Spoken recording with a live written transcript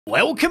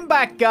Welcome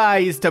back,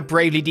 guys, to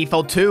Bravely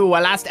Default 2.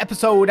 Our last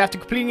episode, after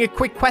completing a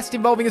quick quest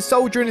involving a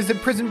soldier and his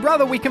imprisoned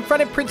brother, we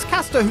confronted Prince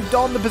Castor, who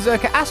donned the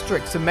Berserker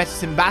Asterisk and met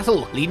us in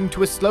battle, leading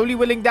to us slowly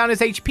whittling down his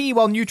HP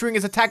while neutering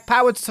his attack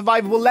power to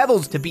survivable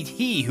levels to beat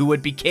he who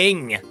would be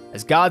king.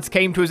 As guards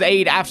came to his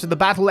aid after the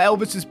battle,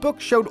 Elvis's book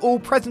showed all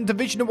present a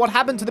vision of what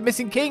happened to the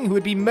missing king who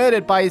had been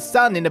murdered by his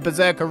son in a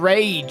Berserker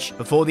rage.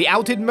 Before the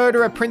outed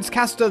murderer, Prince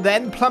Castor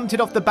then plummeted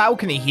off the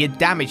balcony he had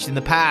damaged in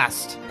the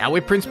past. Now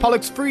with Prince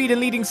Pollux freed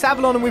and leading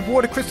Savalon and with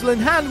water crystal in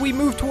hand, we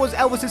move towards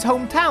Elvis's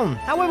hometown.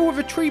 However, with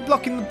a tree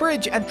blocking the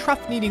bridge and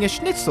Truff needing a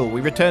Schnitzel, we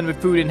return with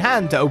food in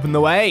hand to open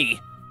the way.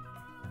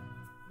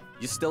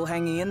 You still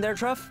hanging in there,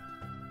 Truff?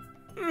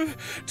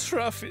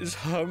 Truff is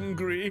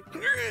hungry.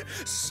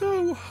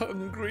 So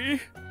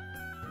hungry.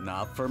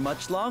 Not for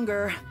much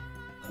longer.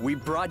 We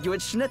brought you a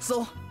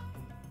Schnitzel.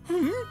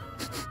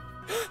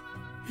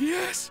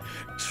 Yes,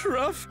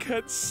 Truff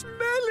can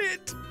smell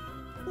it.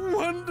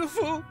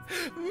 Wonderful,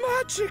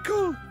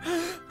 magical.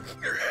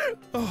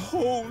 A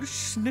whole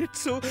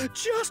Schnitzel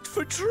just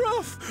for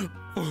Truff.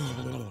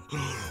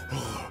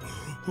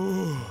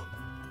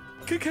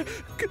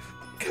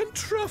 Can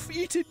Truff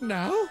eat it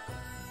now?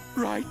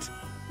 Right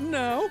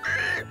now?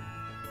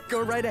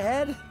 Go right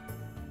ahead.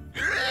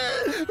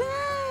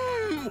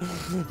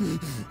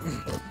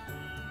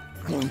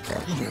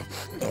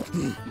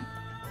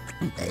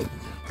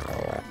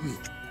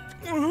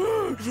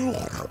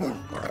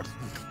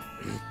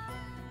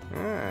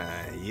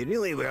 You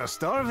really were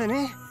starving,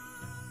 eh?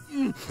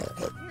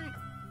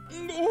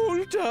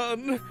 All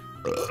done.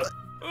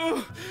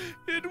 Oh,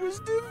 it was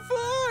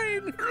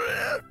divine.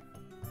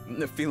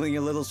 Feeling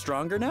a little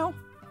stronger now?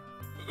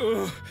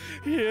 Oh,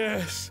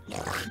 yes.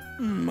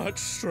 Much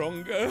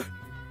stronger.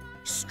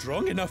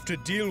 Strong enough to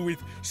deal with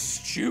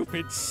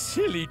stupid,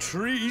 silly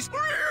trees.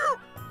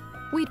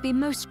 We'd be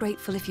most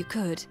grateful if you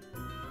could.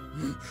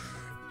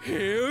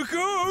 Here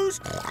goes.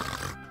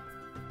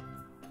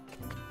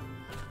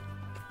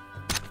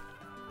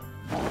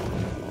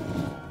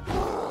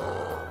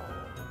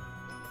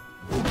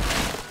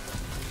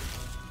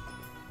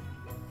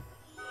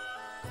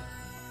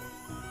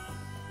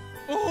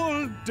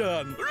 All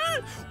done.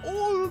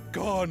 All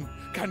gone.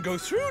 Can go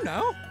through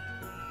now.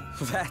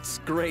 That's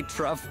great,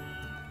 Truff.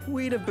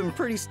 We'd have been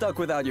pretty stuck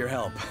without your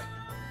help.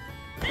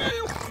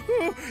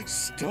 Oh,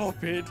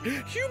 stop it.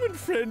 Human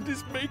friend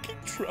is making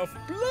Truff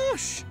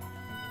blush.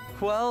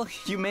 Well,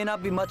 you may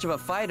not be much of a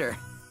fighter,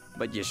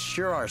 but you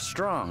sure are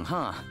strong,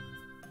 huh?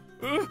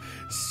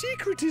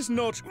 Secret is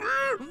not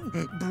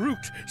brute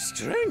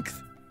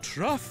strength.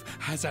 Truff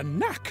has a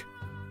knack.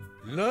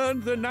 Learn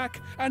the knack,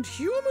 and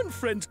human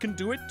friends can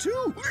do it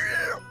too.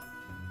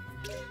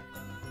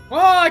 Oh,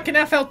 I can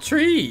now fell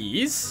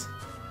trees.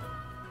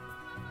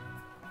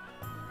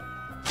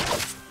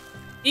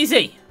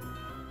 Easy.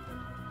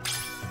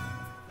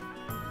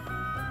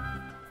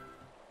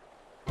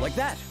 Like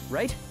that,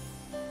 right?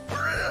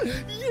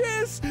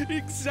 Yes,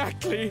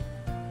 exactly.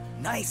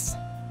 Nice.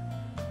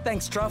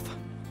 Thanks, Truff.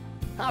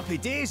 Happy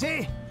days,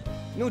 eh?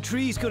 No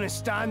tree's gonna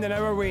stand in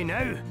our way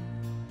now.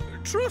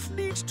 Truff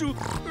needs to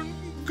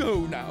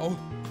go now.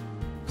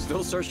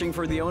 Still searching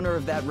for the owner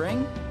of that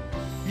ring?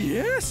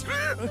 Yes,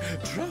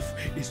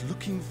 Truff is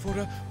looking for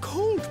a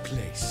cold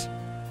place.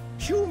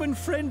 Human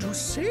friend who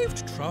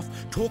saved Truff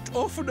talked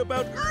often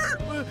about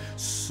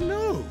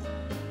snow.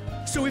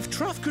 So if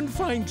Truff can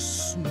find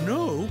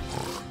snow,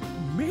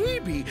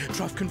 maybe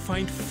Truff can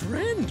find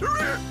friend.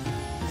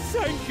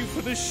 Thank you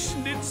for the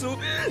Schnitzel.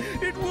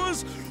 It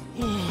was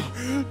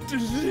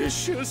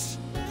delicious.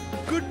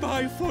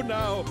 Goodbye for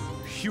now,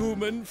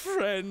 human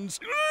friends.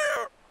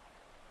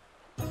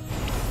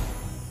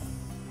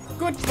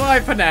 Goodbye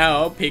for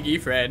now, piggy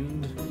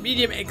friend.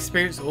 Medium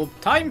experience orb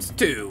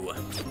 ×2.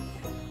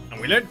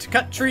 And we learned to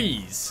cut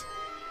trees.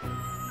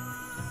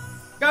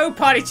 Go,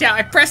 party chat,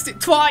 I pressed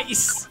it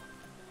twice.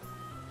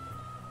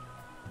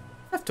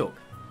 Let's talk.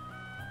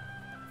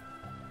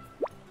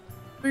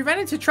 We ran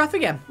into Truff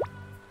again.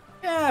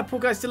 Yeah, poor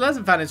guy still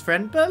hasn't found his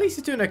friend, but at least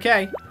he's doing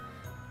okay.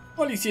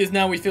 All you see is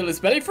now we feel his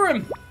belly for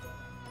him.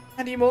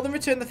 And he more than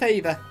returned the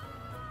favour.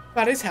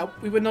 Without his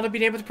help, we would not have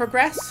been able to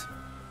progress.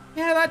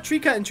 Yeah, that tree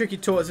cutting trick he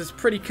taught us is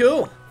pretty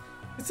cool.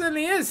 It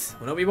certainly is.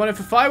 We'll not be wanting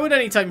for firewood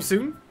anytime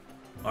soon.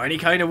 Or any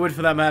kind of wood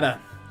for that matter.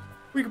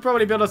 We could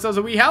probably build ourselves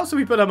a wee house if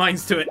we put our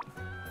minds to it.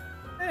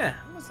 Yeah,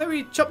 so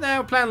we chop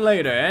now, plan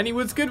later. Any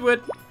wood's good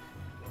wood.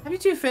 Have you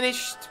two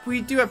finished?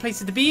 We do have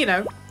places to be, you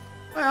know.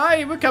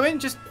 Aye, we're coming,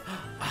 just...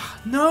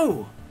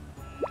 no!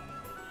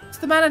 What's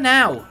the matter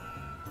now?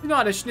 We've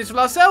not had a Schnitzel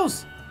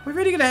ourselves. We're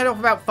really going to head off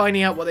about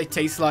finding out what they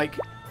taste like.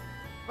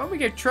 When we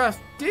get Truff,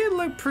 did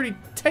look pretty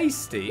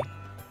tasty.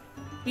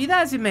 Be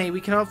that as it may,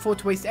 we cannot afford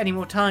to waste any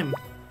more time.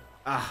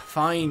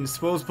 Fine,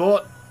 spoil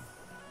sport.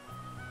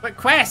 But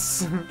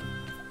quests!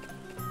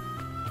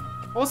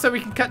 Also, we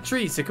can cut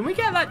trees, so can we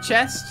get that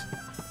chest?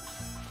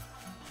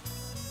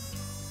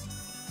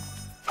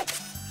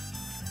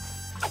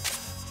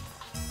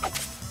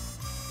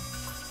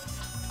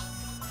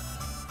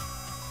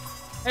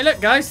 Hey,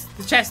 look, guys.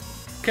 The chest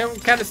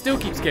kind of still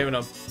keeps going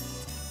on.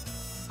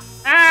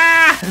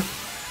 Ah!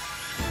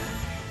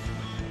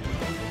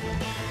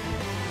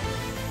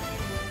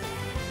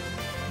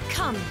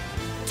 Come,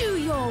 do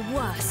your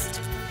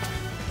worst.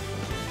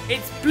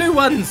 It's blue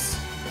ones.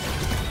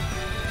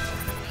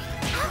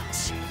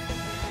 Ouch.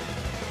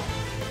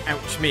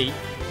 Ouch me.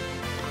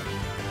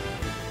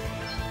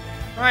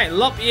 Right,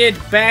 lop-eared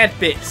bad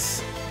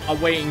bits are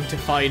waiting to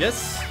fight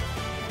us.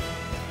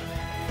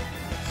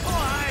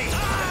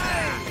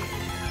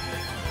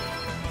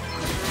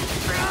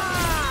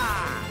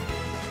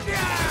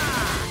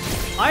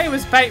 I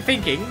was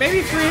thinking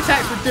maybe 3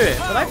 attacks would do it,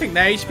 but I think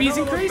their HP's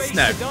increased.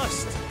 No.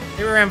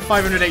 They were around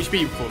 500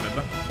 HP before,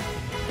 remember?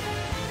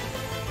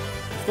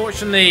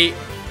 Fortunately,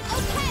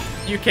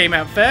 you came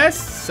out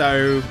first,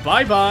 so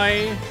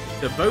bye-bye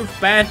to both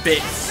bad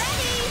bits.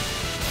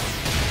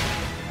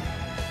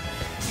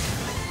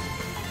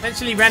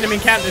 Eventually, random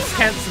encounters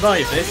can't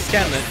survive this,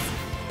 can they?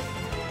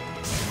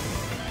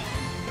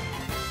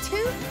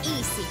 Too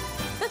easy.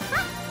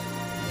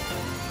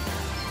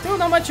 Still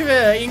not much of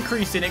an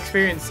increase in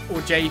experience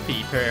or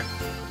JP per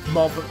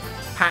mob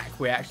pack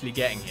we're actually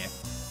getting here.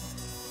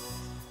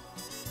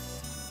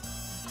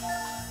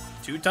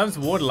 2 times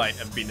Waterlight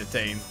have been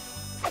attained.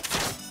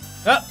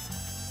 Ah!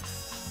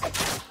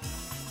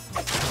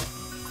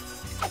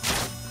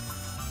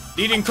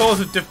 Leading cause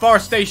of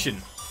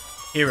deforestation.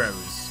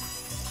 Heroes.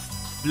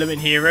 Bloomin'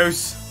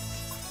 heroes.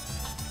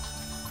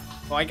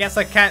 Well, I guess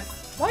I can't.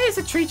 Why is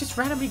a tree just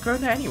randomly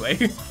grown there anyway?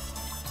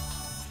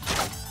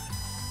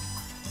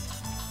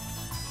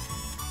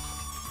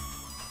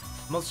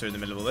 Monster in the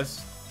middle of all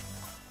this.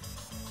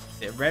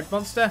 Is it a red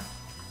monster?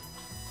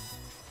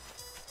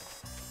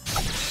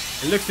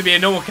 It looks to be a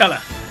normal colour. I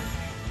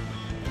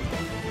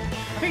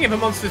think if a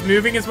monster's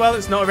moving as well,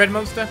 it's not a red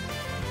monster.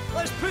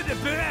 Let's put the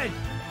boot in.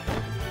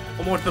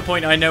 Or more to the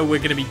point, I know we're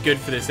going to be good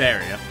for this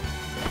area.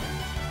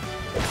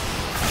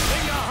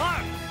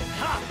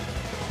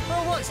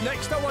 Well, what's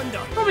next, I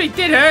wonder? Probably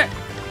did hurt.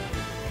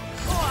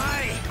 Oh,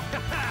 aye.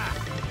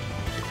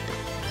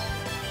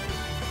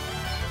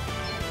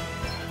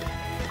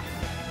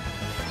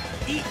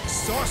 Eat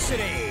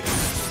sorcery.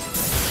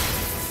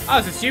 I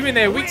was assuming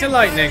they're weak to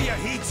lightning.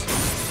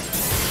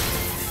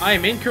 I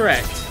am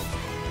incorrect.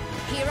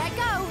 Here I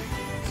go.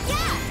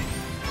 Yeah.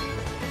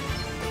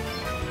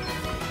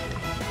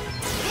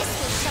 This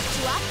will shut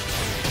you up.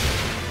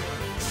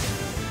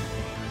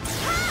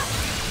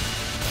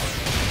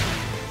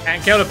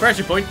 Can't kill the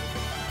pressure point.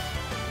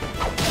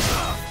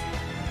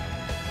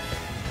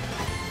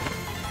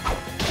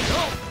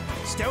 No,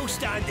 still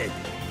standing.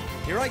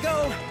 Here I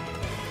go.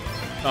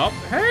 Stop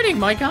hurting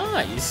my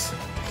guys.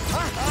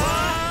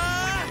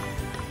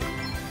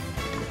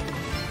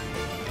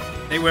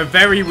 They were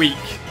very weak.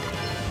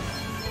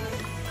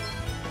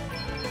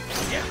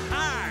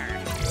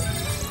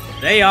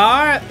 They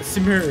are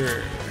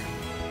Simmer.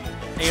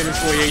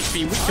 840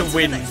 HP, weak to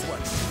wind.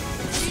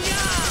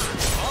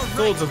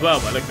 Swords as well,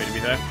 by the look of it, to be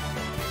fair.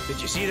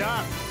 Did you see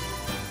that?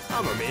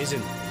 I'm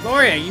amazing.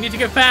 Gloria, you need to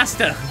go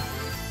faster.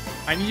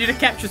 I need you to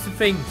capture some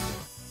things.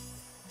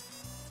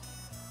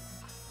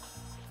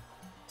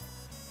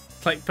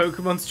 Like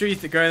Pokemon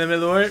streets that go in the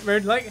middle of the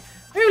road. Like,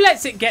 who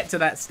lets it get to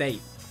that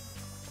state?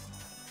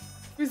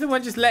 Who's the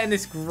one just letting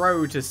this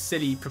grow to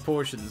silly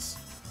proportions?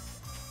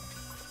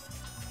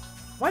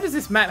 Why does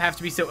this map have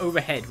to be so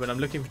overhead when I'm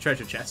looking for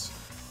treasure chests?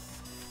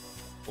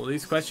 All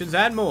these questions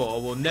and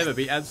more will never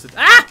be answered.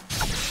 Ah!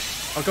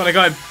 Oh god, I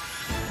got him.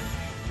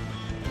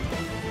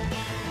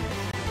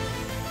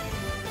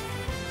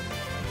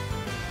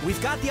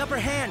 We've got the upper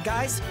hand,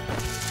 guys.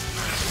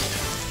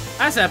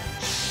 That's a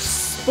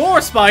spore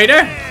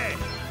spider.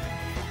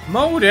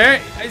 Molder,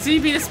 has he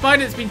been a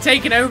spider that's been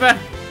taken over?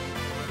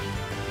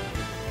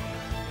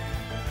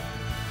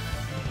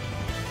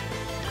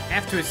 I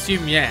have to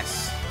assume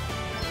yes.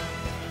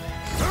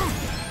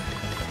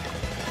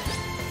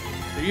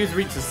 So use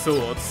reach the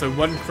sword, so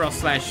one cross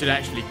slash should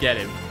actually get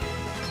him.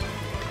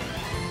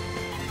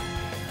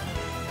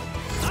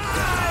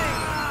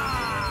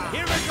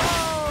 Here we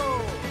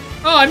go.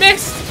 Oh, I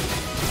missed!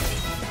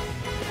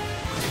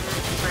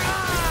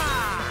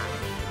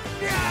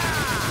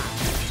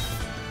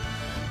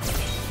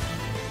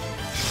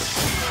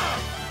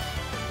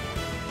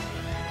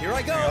 Here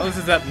I go. Oh, this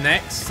is up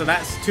next, so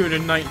that's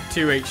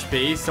 292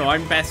 HP, so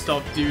I'm best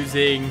off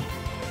using...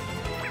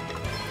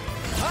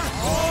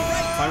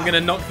 So I'm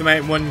gonna knock them out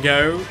in one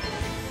go.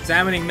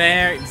 Examining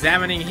there,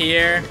 examining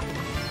here.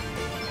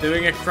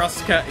 Doing a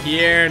crosscut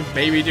here, and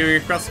maybe doing a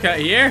crosscut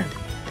here.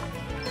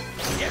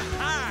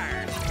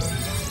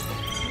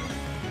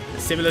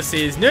 Similis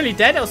is nearly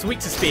dead, else weak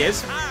to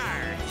spears.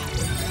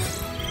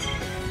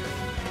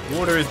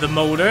 Water is the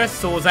molder,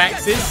 swords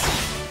axes.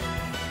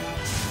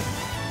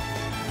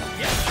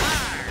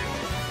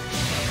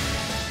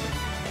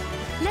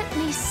 Let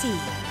me see.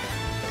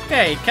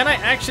 Okay, can I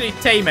actually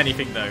tame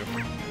anything though?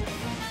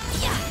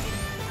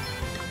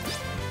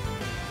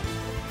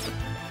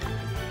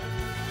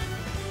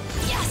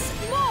 Yes,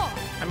 more.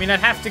 I mean,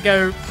 I'd have to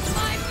go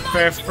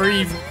for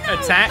 3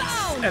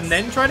 attacks and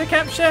then try to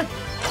capture.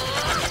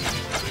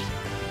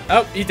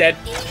 Oh, he's dead.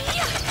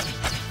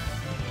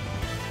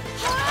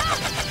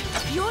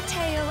 Your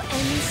tale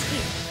ends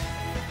here.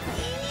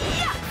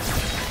 Yeah.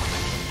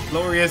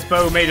 Gloria's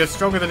bow made her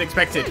stronger than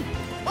expected.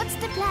 What's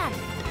the plan?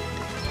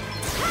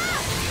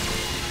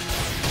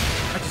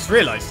 I just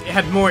realised it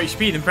had more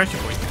HP than Pressure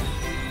Point.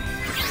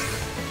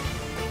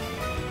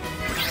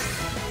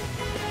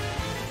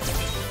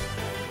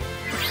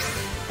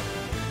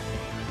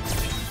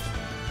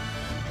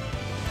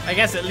 I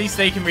guess at least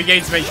they can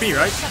regain some HP,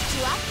 right? Shut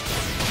you up.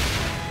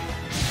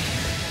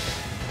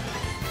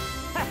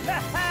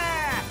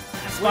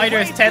 Spider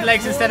has 10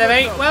 legs instead of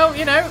 8. Well,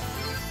 you know,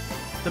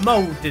 the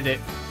mold did it.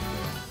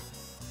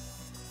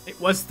 It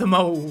was the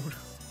mold.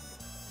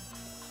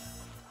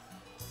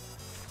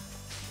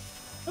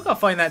 I've got to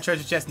find that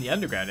treasure chest in the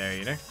underground area,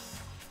 you know.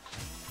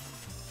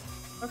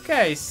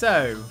 Okay,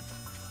 so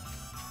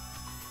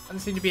doesn't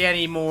seem to be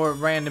any more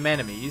random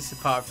enemies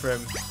apart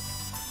from.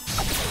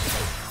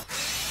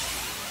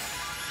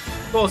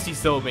 Of course, he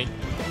saw me.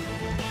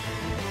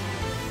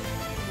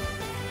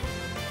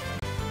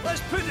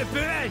 Let's put the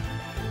boot in.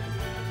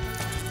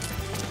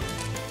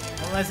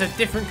 Well, there's a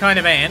different kind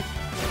of ant.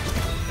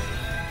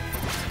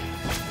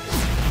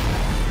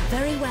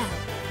 Very well.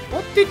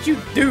 What did you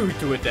do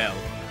to Adelle?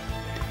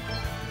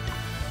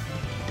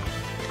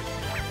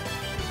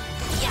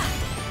 Yeah.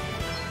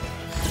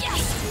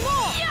 Yes,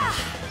 more. Yeah.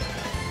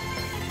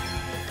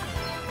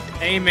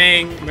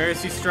 Aiming,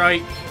 mercy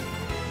strike,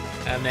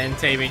 and then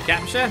taming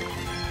capture.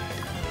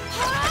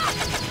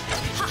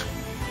 Ha.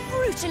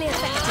 Brutally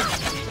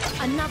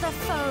effective. Another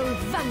foe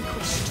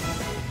vanquished.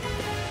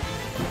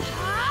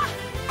 Ha.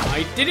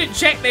 I didn't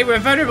check they were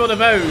vulnerable to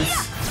bows.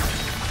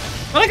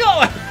 Well, I got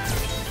one.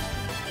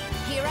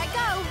 Here I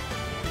go.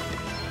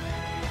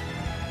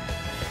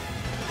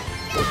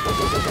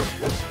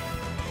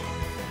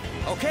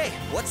 Okay,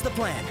 what's the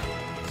plan?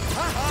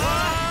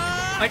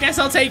 I guess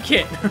I'll take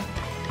it.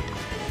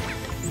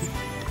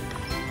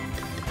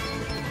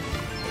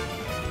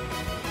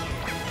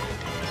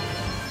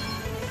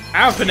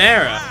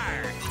 Alpanera.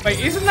 Wait,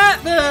 isn't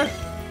that the...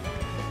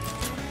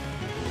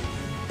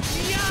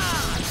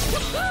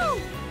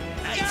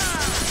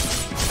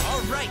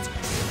 All right.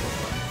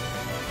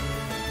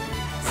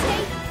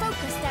 Stay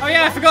focused. Oh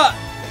yeah, I forgot.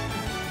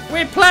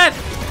 Weird plan.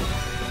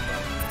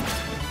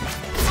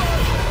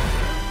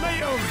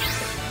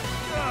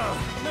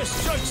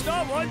 Misjudged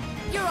that one.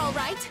 You're all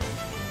right.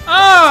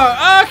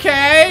 Oh,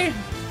 okay.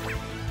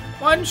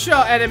 One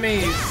shot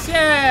enemies.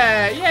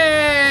 Yeah,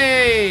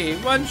 yay.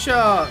 One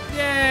shot.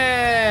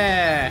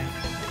 Yeah. You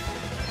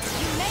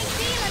may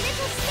feel a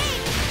little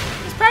sting.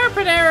 Is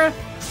Parapanera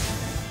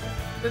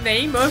the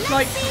name of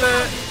like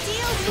the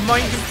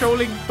mind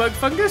controlling bug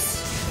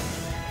fungus?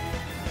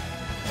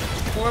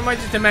 Or am I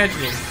just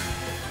imagining?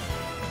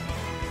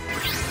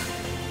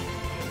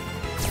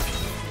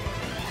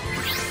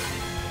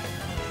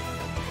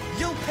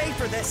 You'll pay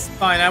for this.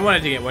 Fine, I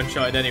wanted to get one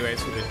shotted anyway,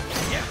 so good.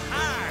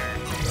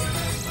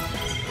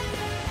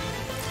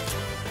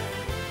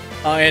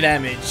 Higher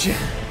damage.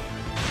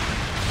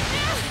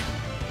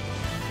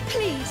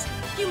 Please,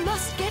 you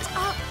must get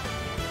up.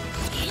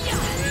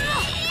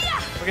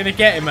 We're gonna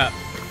get him up.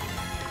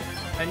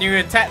 And you're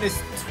gonna attack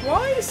this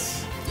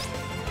twice?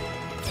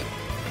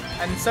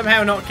 And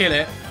somehow not kill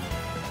it.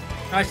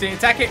 Actually,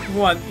 attack it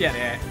once.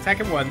 Yeah, attack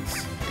it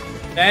once.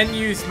 Then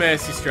use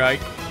Mercy Strike.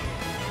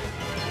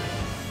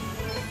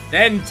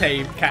 Then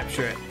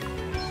capture it.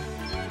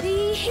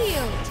 Be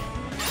healed.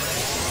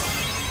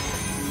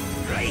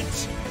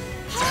 Right.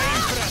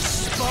 Time for a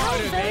spar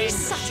of Very aim.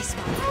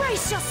 satisfied.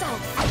 Brace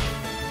yourself.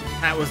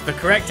 That was the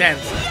correct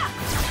answer.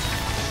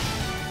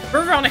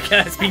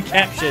 Veronica has been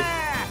captured.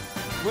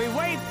 We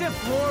wiped the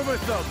floor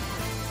with them.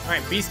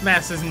 Alright,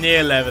 Beastmaster's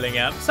near leveling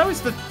up. So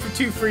is the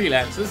two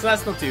freelancers, so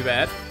that's not too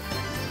bad.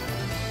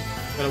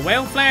 Got a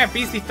Whale Flare,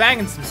 Beastly Fang,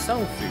 and some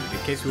Soul Food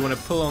in case we want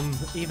to pull on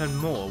even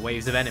more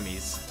waves of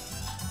enemies.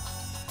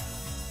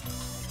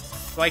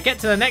 Do I get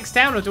to the next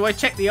town or do I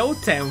check the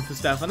old town for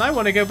stuff? And I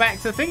want to go back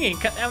to the thingy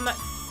and cut down that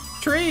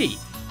tree.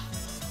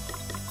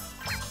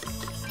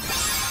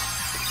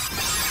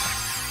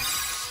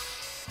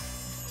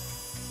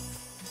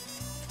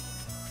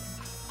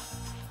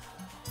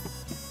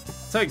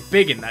 Something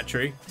big in that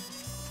tree.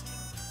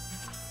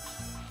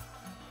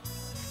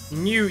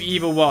 New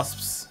evil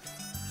wasps.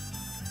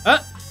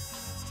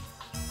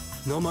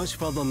 Not much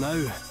further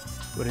now.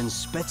 We're in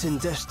spitting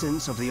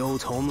distance of the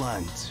old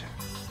homeland.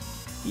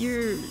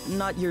 You're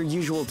not your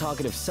usual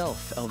talkative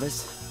self,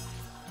 Elvis.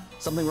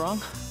 Something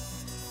wrong?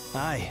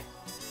 Aye.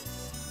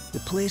 The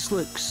place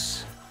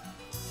looks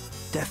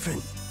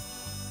different.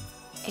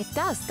 It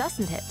does,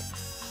 doesn't it?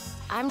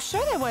 I'm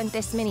sure there weren't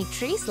this many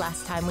trees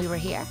last time we were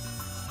here.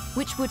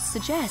 Which would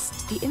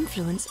suggest the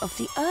influence of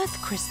the Earth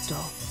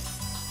Crystal.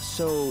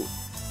 So,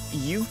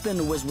 you've been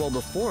to Wiswald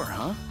before,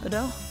 huh,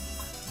 Adelle?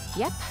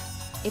 Yep.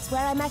 It's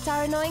where I met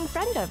our annoying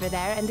friend over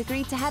there and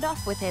agreed to head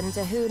off with him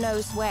to who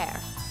knows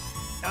where.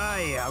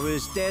 Aye, I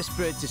was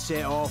desperate to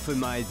set off on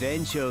my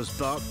adventures,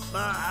 but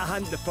I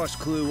hadn't the first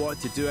clue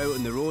what to do out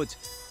on the road.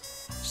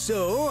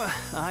 So, I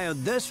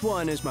hired this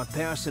one as my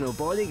personal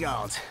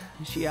bodyguard.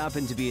 She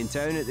happened to be in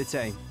town at the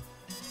time.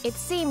 It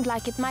seemed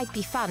like it might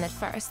be fun at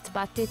first,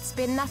 but it's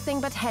been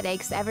nothing but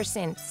headaches ever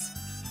since.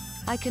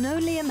 I can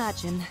only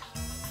imagine.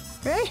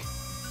 Eh?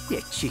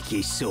 You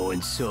cheeky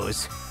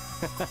so-and-sos.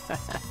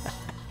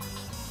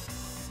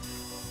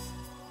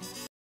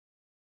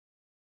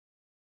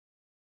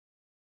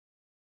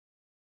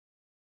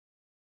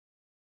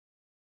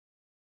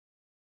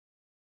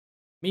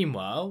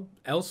 Meanwhile,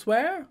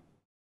 elsewhere?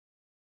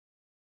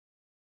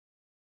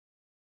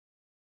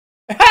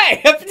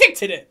 Hey! I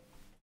predicted it!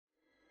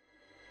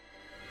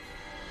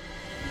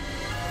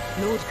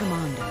 Lord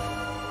Commander.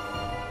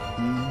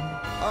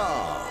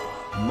 Ah,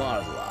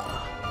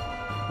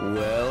 Marla.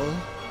 Well,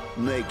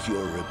 make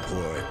your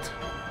report.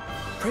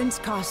 Prince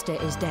Castor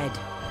is dead.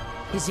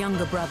 His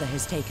younger brother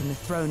has taken the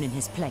throne in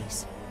his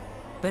place.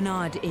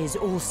 Bernard is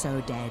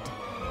also dead.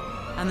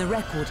 And the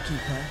record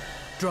keeper,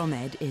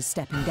 Dromed, is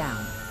stepping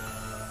down.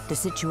 The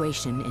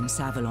situation in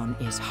Savalon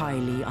is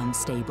highly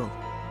unstable.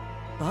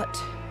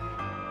 But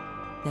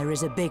there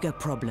is a bigger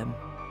problem.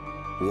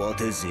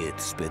 What is it?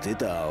 Spit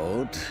it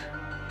out.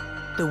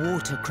 The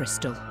water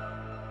crystal.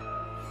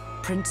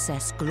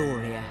 Princess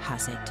Gloria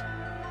has it.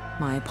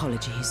 My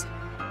apologies.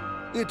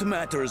 It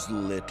matters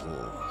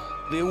little.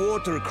 The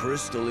water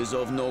crystal is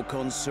of no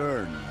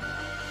concern.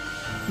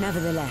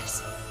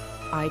 Nevertheless,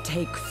 I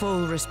take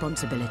full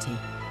responsibility.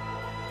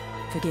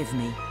 Forgive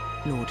me,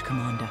 Lord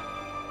Commander.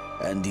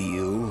 And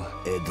you,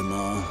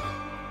 Edna?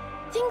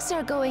 Things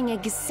are going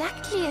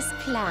exactly as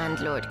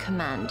planned, Lord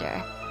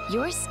Commander.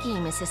 Your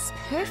scheme is as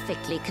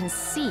perfectly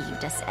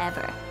conceived as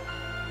ever.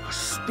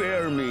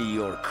 Spare me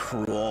your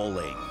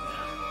crawling.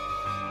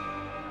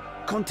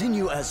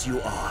 Continue as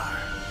you are,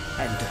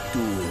 and do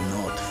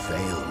not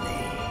fail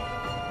me.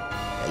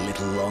 A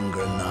little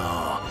longer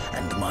now,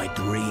 and my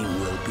dream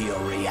will be a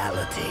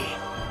reality.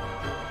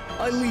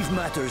 I leave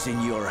matters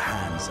in your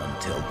hands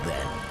until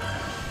then.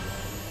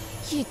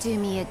 You do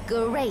me a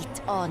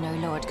great honor,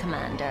 Lord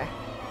Commander.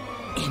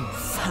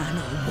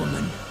 Infernal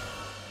woman.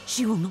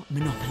 She will not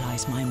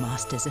monopolize my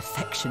master's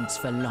affections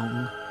for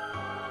long.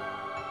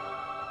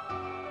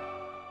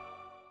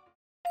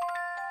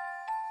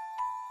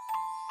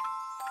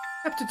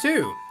 Chapter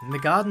 2, in the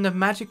Garden of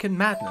Magic and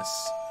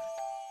Madness,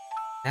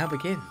 now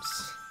begins.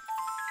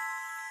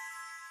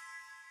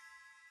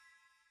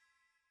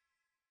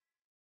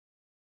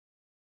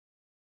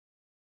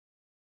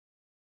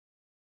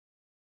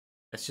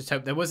 Let's just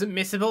hope there wasn't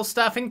missable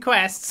stuff in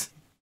quests.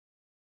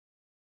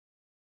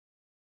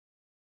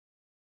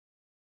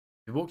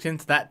 We walked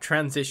into that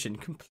transition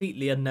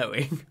completely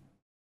unknowing.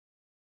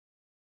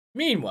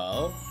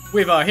 Meanwhile,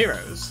 with our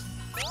heroes.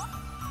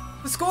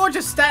 The scourge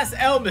of stats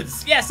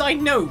elements. Yes, I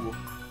know.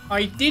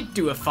 I did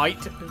do a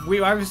fight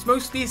where I was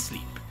mostly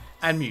asleep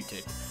and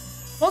muted.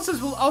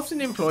 Monsters will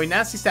often employ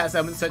nasty stats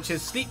elements such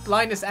as sleep,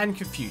 blindness, and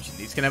confusion.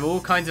 These can have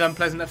all kinds of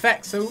unpleasant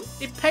effects, so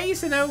it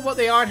pays to know what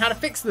they are and how to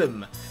fix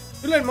them.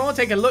 To learn more,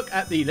 take a look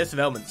at the list of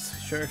elements.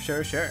 Sure.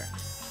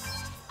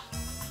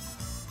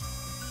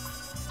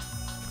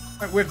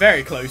 Right, we're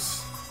very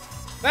close.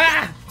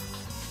 Ah!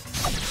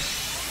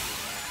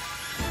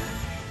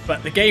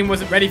 But the game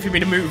wasn't ready for me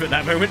to move at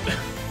that moment.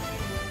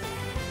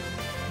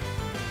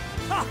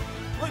 Ha!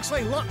 Looks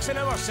like luck's on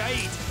our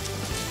side.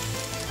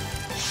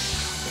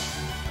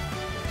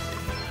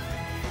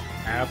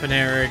 Up an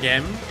error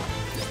again.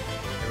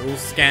 They're all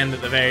scanned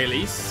at the very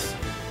least.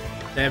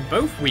 They're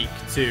both weak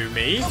to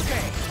me.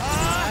 Okay,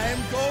 I'm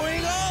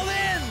going all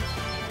in!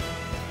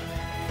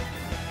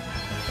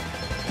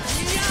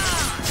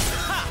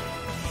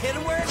 Hit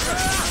him where it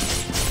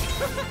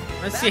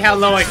hurts. Let's see how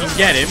low I can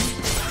get him.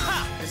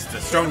 This is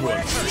the strong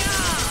one.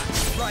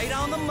 Right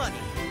on the money.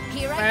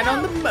 Right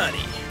on the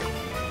money.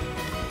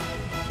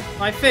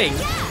 I think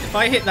if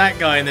I hit that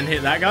guy and then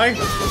hit that guy.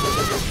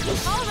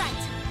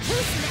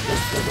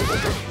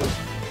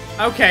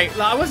 Okay,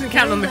 I wasn't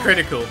counting on the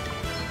critical.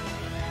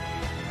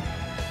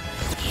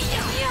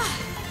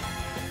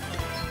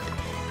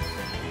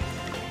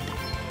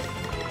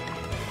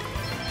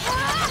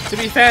 To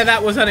be fair,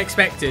 that was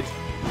unexpected.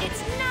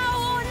 It's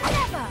now or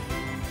never.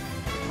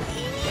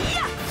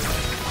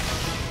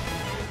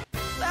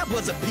 That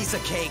was a piece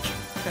of cake.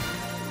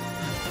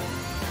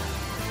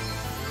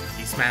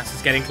 These mouse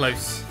is getting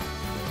close.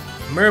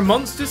 Mer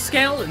monster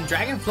scale and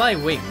dragonfly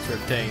wings were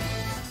obtained.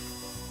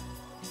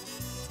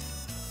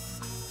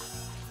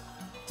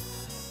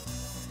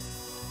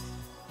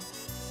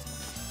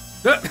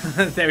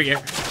 There we go.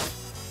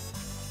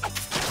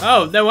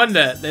 Oh, no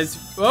wonder. There's...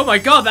 Oh my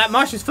god, that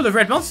marsh is full of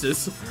red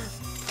monsters.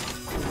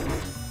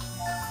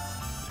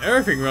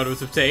 Everything rod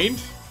was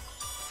obtained.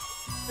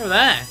 Oh,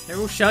 there. They're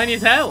all shiny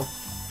as hell.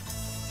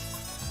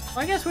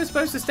 I guess we're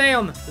supposed to stay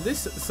on this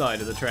side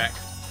of the track.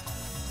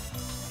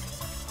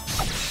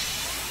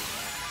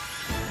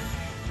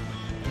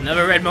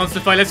 Another red monster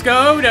fight. Let's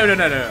go.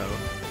 No.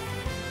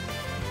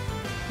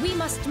 We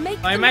must make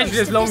I the imagine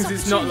most as of long this as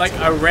it's not like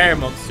a rare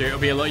monster, it'll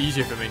be a lot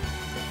easier for me.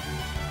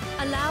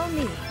 Allow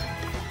me.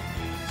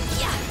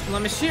 Well,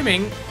 I'm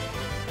assuming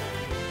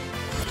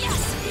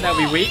Yes. that'll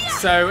be weak.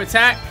 So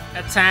attack,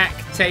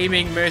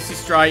 taming, mercy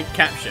strike,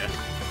 capture.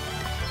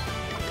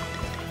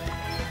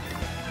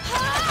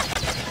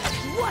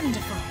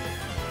 Wonderful.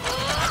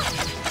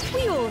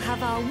 We all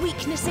have our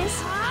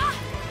weaknesses.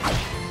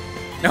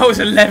 No, it's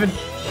 11.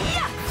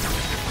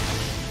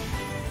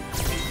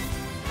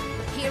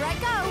 Here I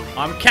go.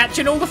 I'm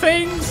catching all the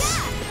things.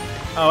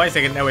 Oh, wait a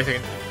second. No, wait a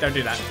second. Don't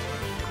do that.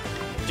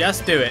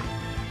 Just do it.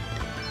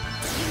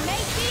 You may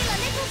feel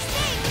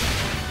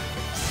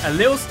A a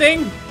little sting.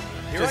 little sting?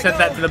 Just said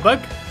that to the bug.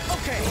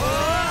 Okay.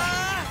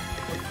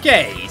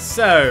 Okay,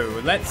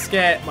 so let's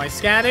get my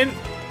scan in.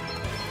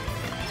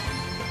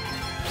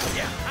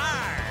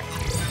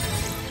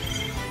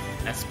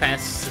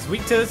 Pass is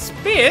weak to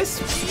spears.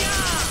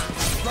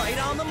 Right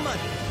on the money.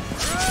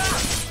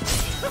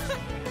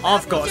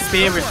 I've got a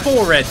spear with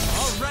 4 reds.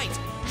 All right.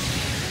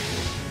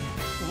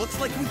 Looks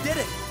like we did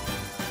it.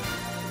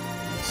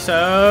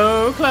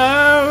 So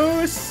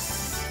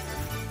close.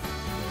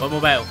 One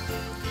more bell.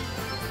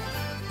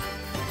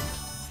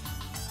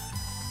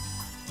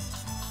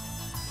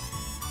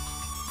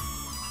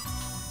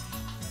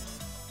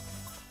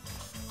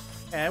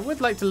 Yeah, I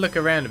would like to look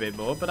around a bit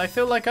more, but I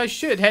feel like I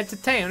should head to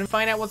town and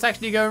find out what's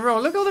actually going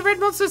wrong. Look at all the red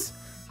monsters!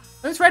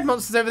 Those red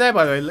monsters over there,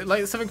 by the way, look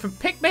like something from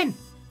Pikmin.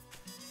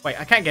 Wait,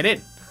 I can't get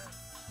in.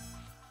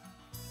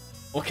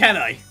 Or can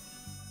I?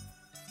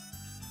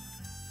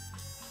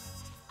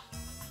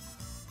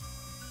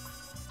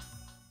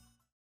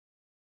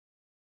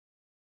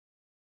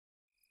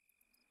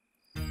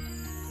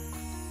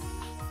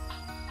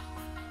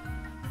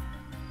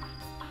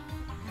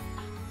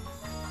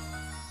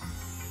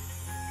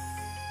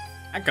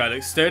 That guy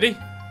looks sturdy.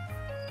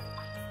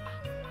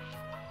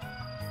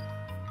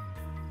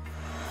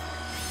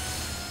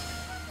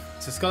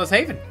 It's a Scholar's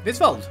Haven,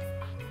 Wiswald.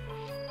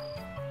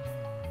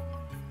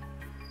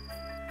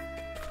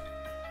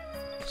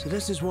 So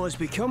this is what's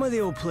become of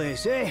the old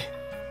place, eh?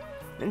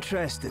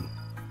 Interesting.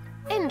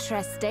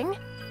 Interesting.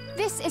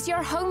 This is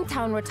your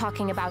hometown we're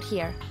talking about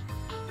here.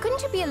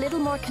 Couldn't you be a little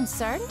more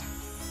concerned?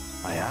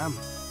 I am.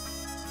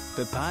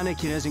 But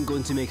panicking isn't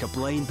going to make a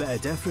blind bit of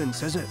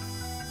difference, is it?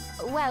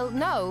 Well,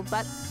 no,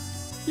 but...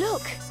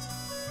 Look!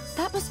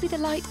 That must be the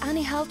light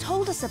Anihal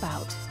told us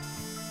about.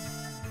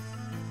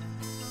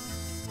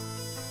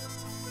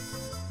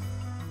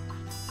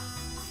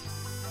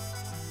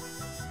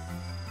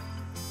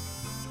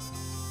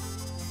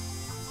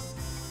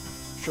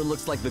 Sure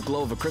looks like the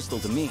glow of a crystal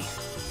to me.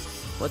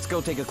 Let's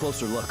go take a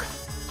closer look.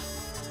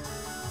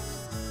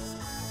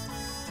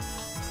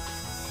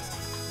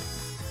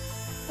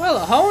 Well,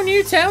 a whole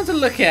new town to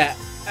look at.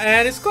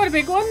 And it's quite a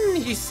big one,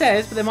 he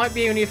says, but there might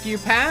be only a few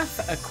paths,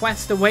 a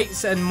quest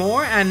awaits and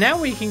more, and now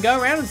we can go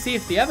around and see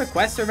if the other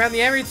quests are around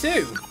the area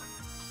too.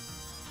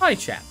 Hi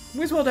chap,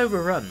 Wiswald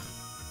overrun.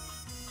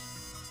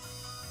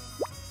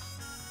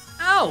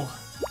 Ow!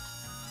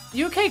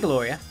 You okay,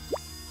 Gloria?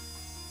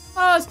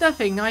 Oh, it's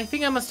nothing. I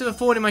think I must have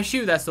fallen in my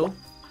shoe, that's all.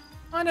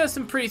 I know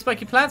some pretty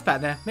spiky plants back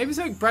there. Maybe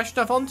something brushed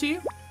off onto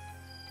you?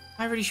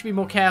 I really should be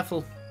more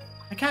careful.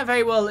 I can't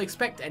very well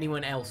expect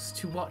anyone else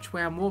to watch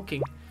where I'm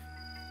walking.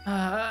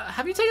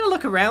 Have you taken a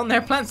look around? There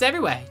are plants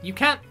everywhere. You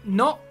can't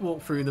not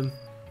walk through them.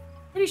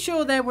 Pretty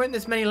sure there weren't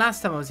this many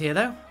last time I was here,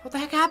 though. What the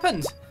heck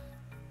happened?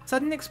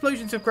 Sudden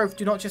explosions of growth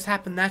do not just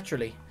happen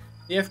naturally.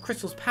 The Earth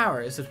Crystal's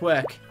power is at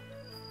work.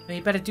 We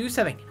better do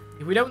something.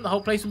 If we don't, the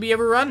whole place will be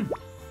overrun.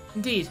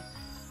 Indeed.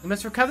 We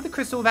must recover the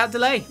crystal without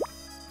delay.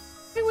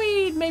 I think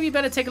we'd maybe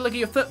better take a look at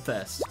your foot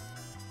first.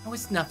 Oh,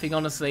 it's nothing,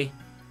 honestly.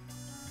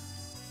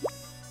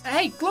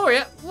 Hey,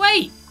 Gloria,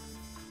 wait!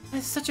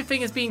 There's such a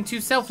thing as being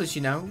too selfless,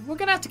 you know. We're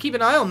gonna have to keep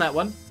an eye on that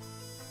one.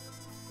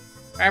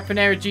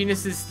 Arpanera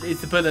genus is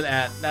the bullet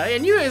ant. Now, I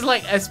knew it was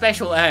like a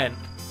special ant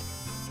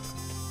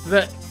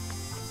that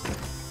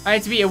I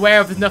had to be aware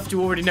of enough to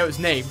already know its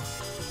name.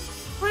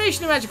 We're a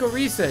nation of magical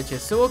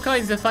researchers, so all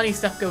kinds of funny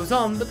stuff goes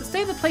on, but the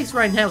state of the place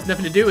right now has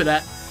nothing to do with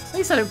that. At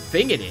least I don't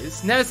think it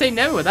is. Never say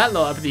never with that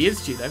lot up at the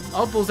Institute, though.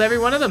 I'll balls every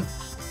one of them.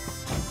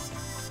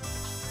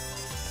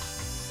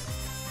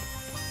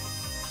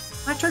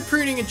 I tried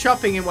pruning and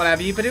chopping and what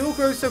have you, but it all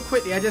grows so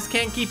quickly I just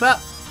can't keep up.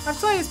 I've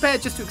decided it's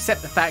better just to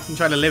accept the fact and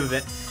try to live with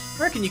it.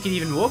 I reckon you can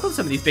even walk on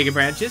some of these bigger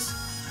branches.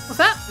 What's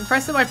that?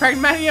 Impressed with my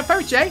pragmatic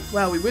approach, eh?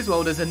 Well, we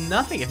Wiswolders are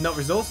nothing if not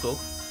resourceful.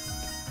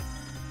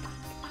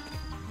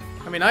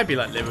 I mean, I'd be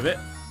like, live with it.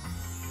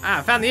 Ah,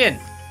 I found the inn.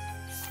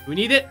 Do we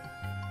need it?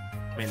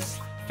 I mean,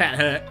 can't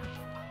hurt.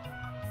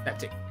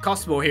 Except it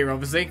costs more here,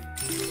 obviously.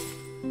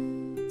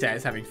 Yeah,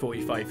 it's having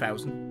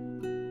 45,000.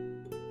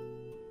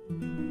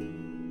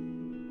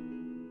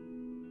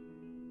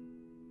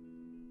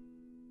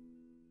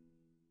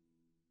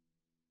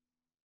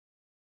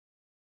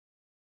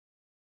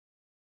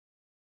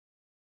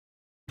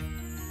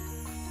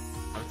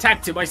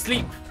 Attacked in my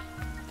sleep.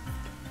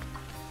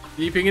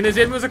 Sleeping in his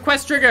inn was a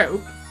quest trigger.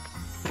 Oop.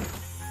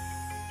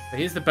 So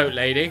here's the boat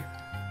lady.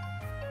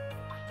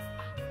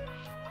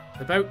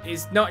 The boat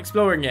is not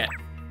exploring yet.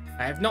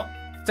 I have not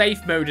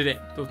safe moded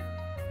it. Or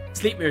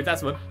sleep mode,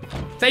 that's one.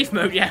 Safe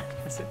mode, yeah.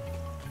 That's it.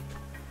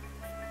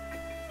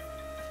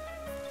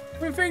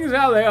 With things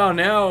how they are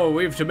now,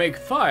 we've to make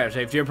fire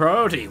safety a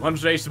priority.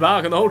 Once they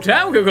spark and the whole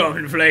town could go up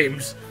in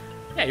flames.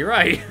 Yeah, you're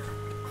right.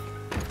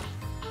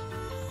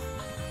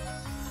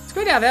 It's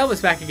great to have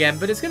Elvis back again,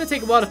 but it's going to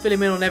take a while to fill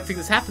him in on everything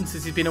that's happened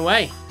since he's been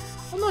away.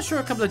 I'm not sure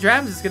a couple of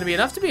drams is going to be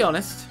enough, to be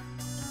honest.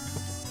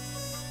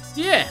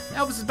 Yeah,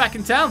 Elvis is back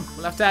in town.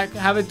 We'll have to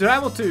have a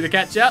dram or two to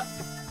catch up.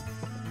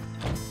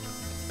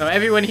 So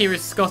everyone here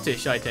is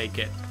Scottish, I take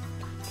it.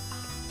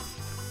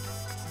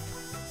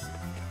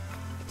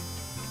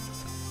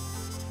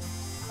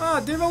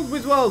 Ah, dear old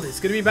Wiswald is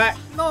going to be back.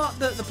 Not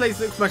that the place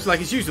looks much like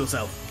its usual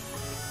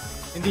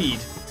self. Indeed.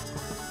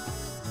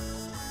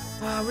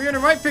 We're in a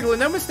right pickle and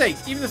no mistake.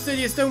 Even the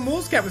sturdiest stone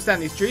walls can't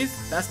withstand these trees.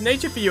 That's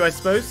nature for you, I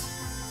suppose.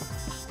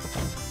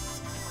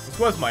 This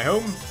was my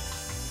home.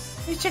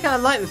 Let's check out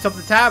a light at the top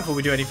of the tower before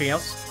we do anything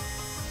else.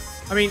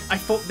 I mean, I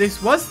thought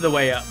this was the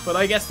way up, but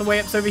I guess the way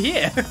up's over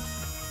here.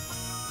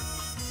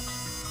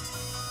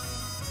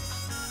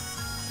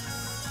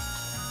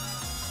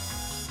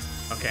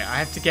 Okay, I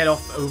have to get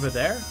off over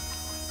there.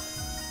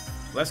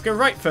 Let's go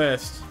right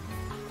first.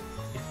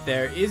 If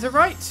there is a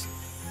right.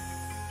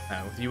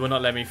 Oh, you will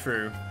not let me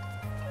through.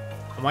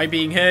 Am I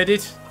being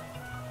herded?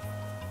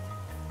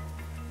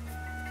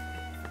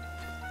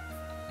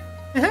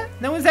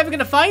 No one's ever going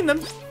to find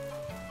them.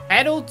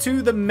 Pedal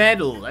to the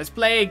medal. Let's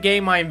play a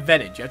game I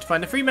invented. You have to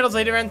find the 3 medals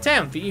later around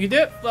town. Think you can do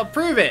it? Well,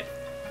 prove it.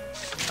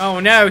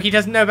 Oh no, he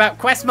doesn't know about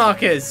quest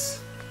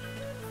markers.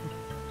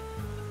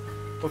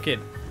 Poor kid.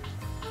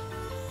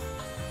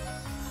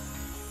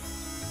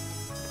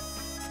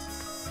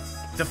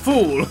 He's a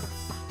fool.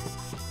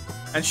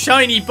 And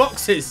shiny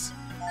boxes.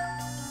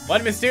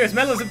 One mysterious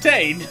medal is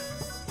obtained.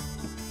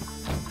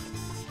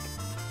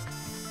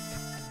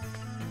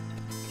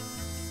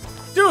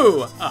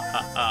 Do!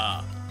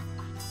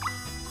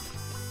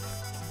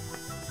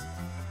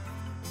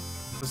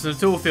 Doesn't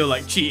at all feel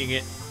like cheating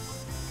it.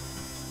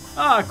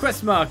 Ah,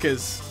 quest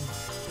markers.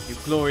 You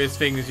glorious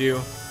things, you.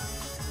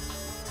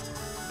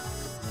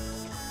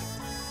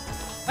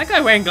 That guy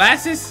wearing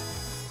glasses?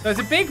 There's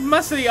a big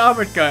muscly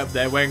armored guy up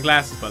there wearing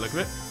glasses by the look of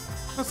it.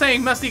 I'm not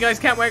saying muscly guys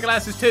can't wear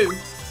glasses too.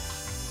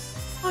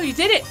 Oh, you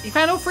did it! You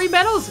found all 3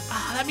 medals!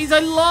 Ah, that means I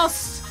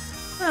lost!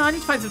 Oh, I need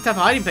to find some tough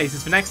hiding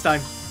places for next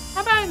time.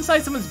 How about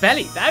inside someone's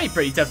belly? That'd be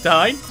pretty tough to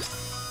hide.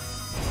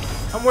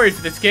 I'm worried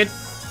for this kid.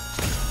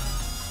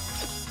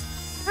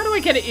 How do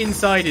I get it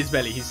inside his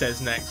belly, he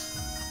says next.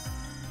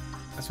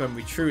 That's when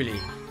we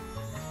truly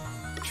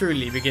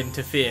begin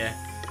to fear.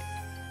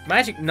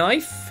 Magic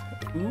knife.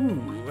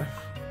 Ooh.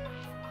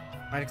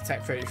 Magic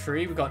attack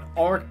 33. We've got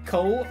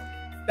Oracle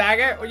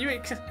dagger. Or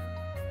you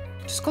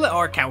just call it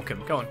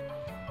Orichalcum. Go on.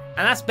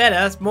 And that's better.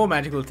 That's more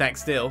magical attack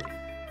still.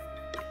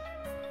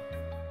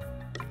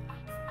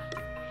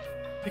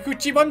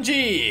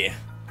 Kikuchimonji!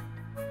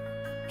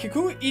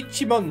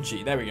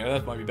 Kikuichimonji. There we go.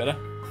 That might be better.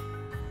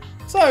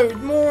 So,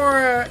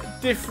 more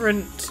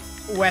different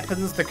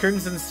weapons. The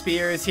Crimson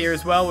Spear is here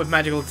as well with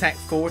magical attack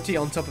 40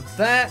 on top of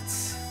that.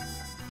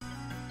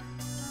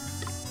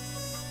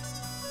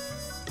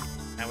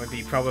 That would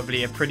be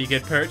probably a pretty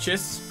good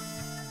purchase.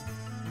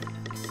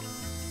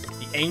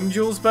 The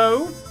Angel's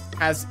Bow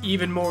has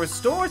even more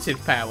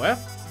restorative power.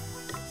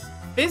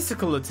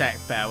 Physical attack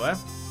power.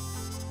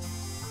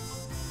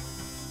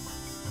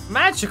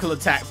 Magical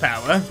attack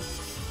power.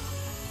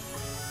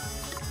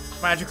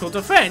 Magical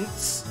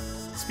defense.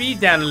 Speed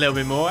down a little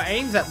bit more.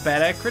 Aims up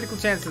better. Critical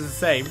chance is the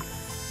same.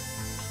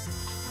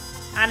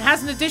 And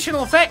has an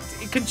additional effect.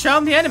 It can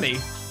charm the enemy.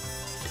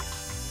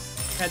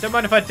 Yeah, don't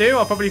mind if I do.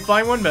 I'll probably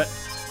find one, but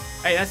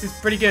hey, that's just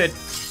pretty good.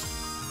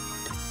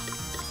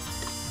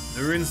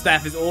 The Rune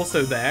Staff is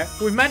also there.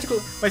 With magical...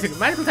 Wait a second.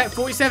 Magical attack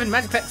 47.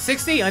 Magical attack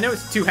 60. I know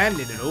it's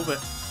two-handed and all, but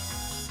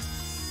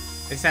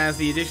this has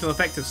the additional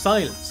effect of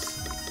silence.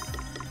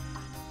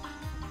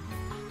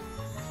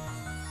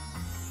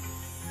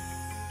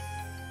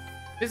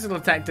 Physical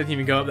attack doesn't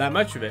even go up that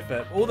much of it,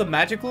 but all the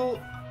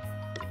magical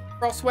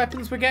cross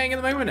weapons we're getting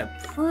at the moment are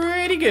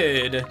pretty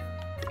good.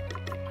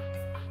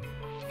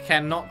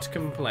 Cannot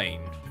complain.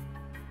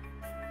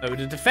 Though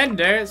the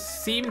defender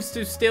seems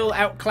to still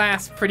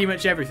outclass pretty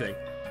much everything.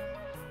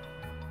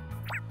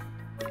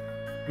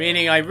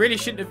 Meaning I really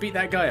shouldn't have beat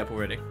that guy up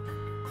already.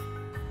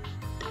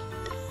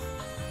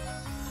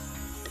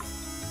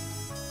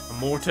 A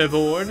mortar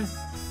board.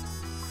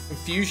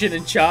 Confusion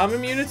and charm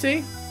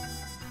immunity.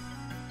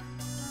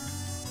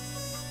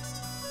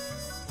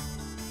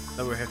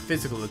 Lower her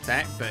physical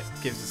attack, but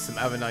gives us some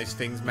other nice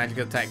things.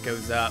 Magical attack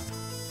goes up.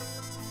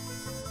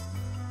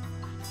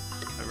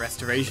 Her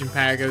restoration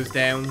power goes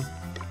down.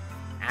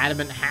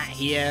 Adamant hat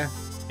here.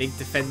 Big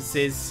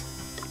defenses.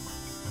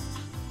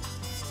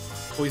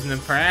 Poison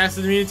and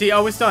paralysis immunity.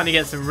 Oh, we're starting to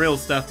get some real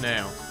stuff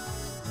now.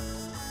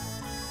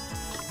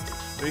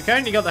 So we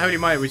currently got the Holy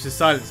Might, which is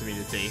silence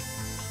immunity.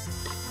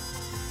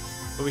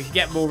 But we can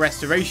get more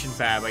restoration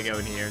power by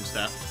going here and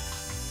stuff.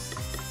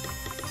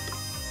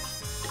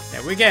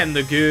 Yeah, we're getting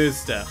the good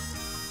stuff.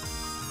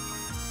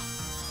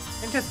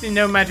 Interesting,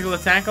 no magical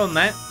attack on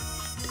that.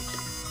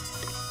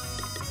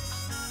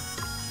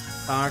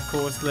 Fire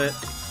Corselet.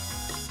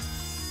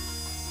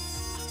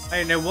 I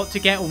don't know what to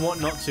get and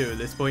what not to at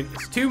this point.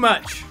 It's too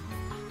much.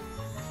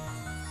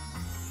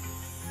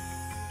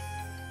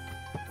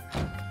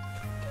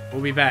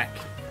 We'll be back.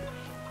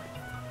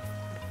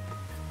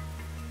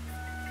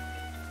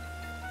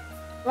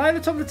 Right at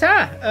the top of the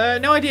tower.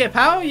 No idea,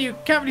 pal. You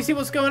can't really see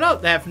what's going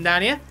on there from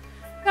down here.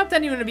 Not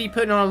anyone to be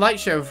putting on a light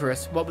show for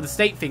us. What with the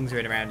state things are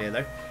in around here,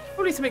 though.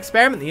 Probably some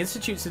experiment the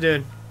institutes are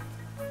doing.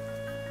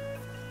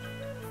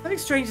 Nothing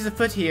strange is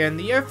afoot here, and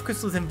the earth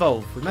crystal is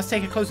involved. We must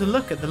take a closer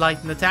look at the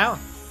light in the tower.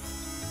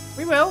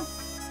 We will.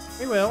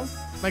 We will.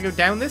 Can I go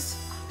down this?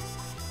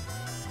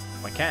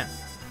 Oh, I can.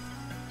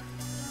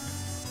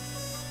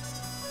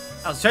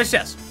 Oh, search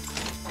chest.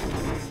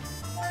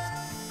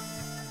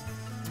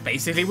 It's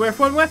basically worth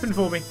one weapon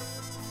for me.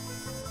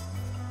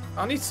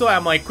 I'll need to sort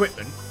out my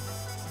equipment.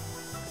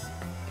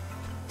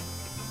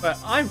 But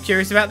I'm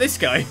curious about this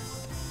guy.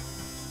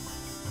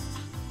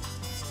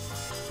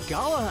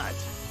 Galahad!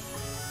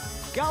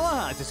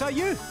 Galahad, is that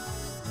you?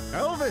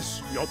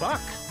 Elvis, you're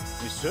back.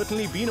 It's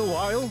certainly been a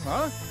while,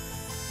 huh?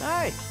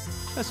 Aye,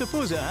 I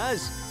suppose it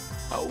has.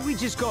 We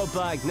just got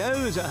back now,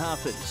 as it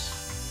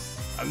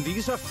happens. And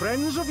these are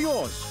friends of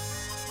yours?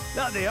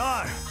 That they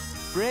are.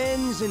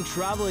 Friends and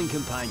traveling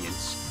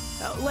companions.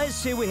 Let's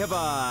say we have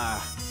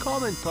a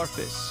common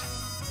purpose.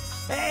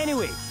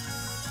 Anyway,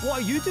 what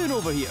are you doing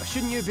over here?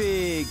 Shouldn't you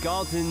be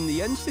guarding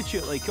the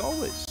Institute like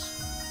always?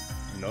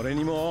 Not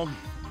anymore.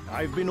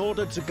 I've been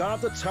ordered to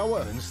guard the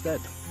tower instead.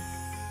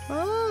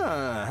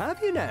 Ah,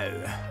 have you now?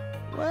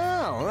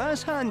 Well,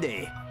 that's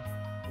handy.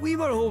 We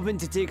were hoping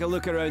to take a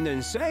look around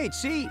inside,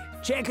 see?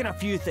 Checking a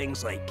few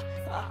things like...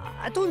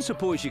 I don't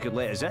suppose you could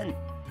let us in?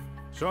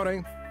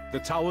 Sorry, the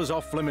tower's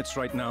off limits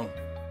right now.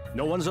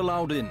 No one's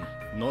allowed in,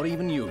 not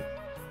even you.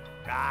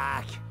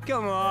 Ah,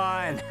 come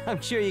on.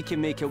 I'm sure you can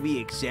make a wee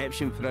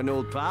exception for an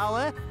old pal,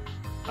 eh?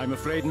 I'm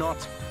afraid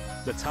not.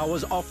 The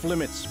tower's off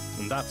limits,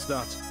 and that's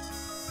that.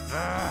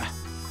 Ah,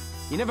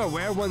 you never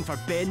were one for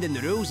bending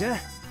the rules, eh?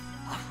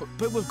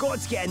 But we've got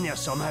to get in there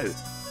somehow.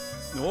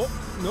 No,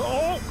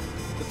 no!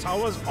 The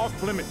tower's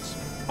off limits.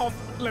 Off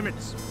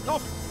limits.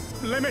 Off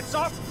limits.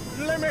 Off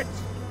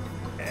limits.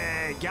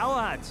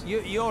 Galahad,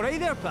 you alright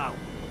there, pal?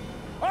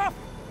 Off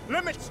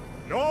limits.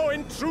 No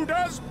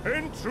intruders.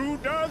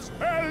 Intruders.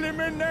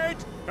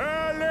 Eliminate.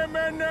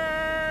 Eliminate.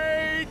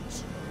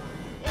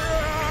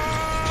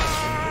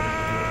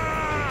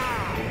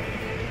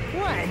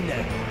 When?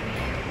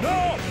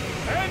 No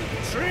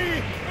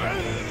entry.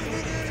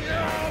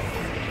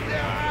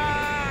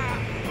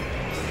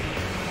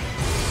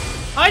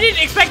 I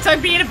didn't expect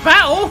I'd be in a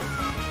battle!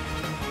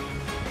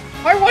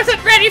 I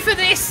wasn't ready for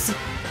this!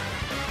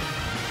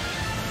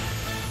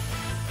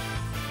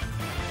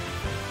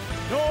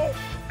 No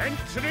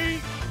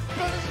entry.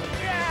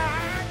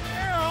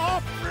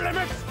 Off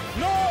limits.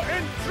 No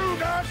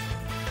intruders.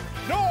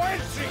 No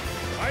entry.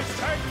 I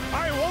said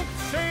I won't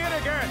say it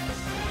again.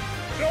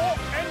 No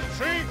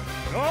entry.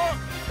 No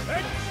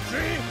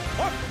entry.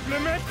 Off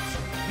limits.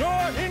 No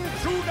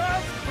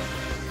intruders.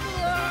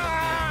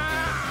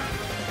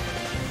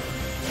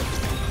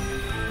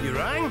 You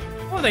rang?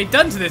 What have they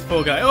done to this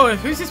poor guy? Oh,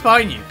 who's this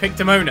behind you?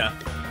 Pictomona.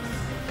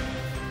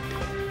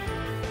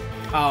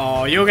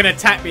 Oh, you're gonna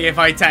attack me if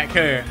I attack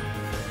her.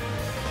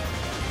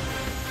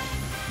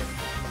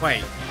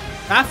 Wait,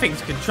 that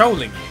thing's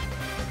controlling you.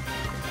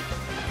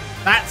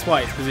 That's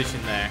why it's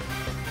positioned there.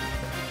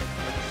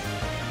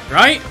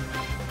 Right?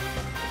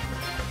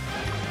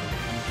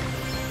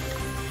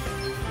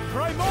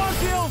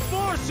 Primordial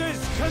forces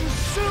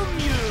consume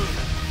you!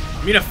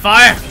 I'm gonna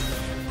fire!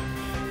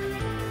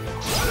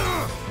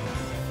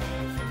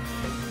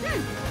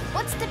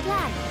 What's the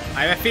plan?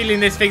 I have a feeling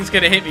this thing's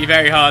gonna hit me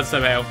very hard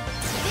somehow.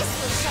 This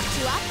will shut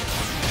you up.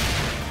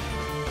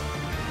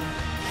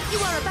 You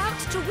are about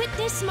to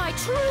witness my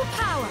true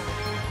power.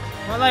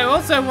 Well, I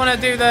also want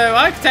to do the...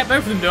 I can attack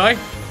both of them, do I?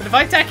 But if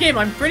I attack him,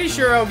 I'm pretty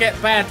sure I'll get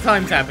bad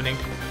times happening.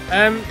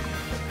 I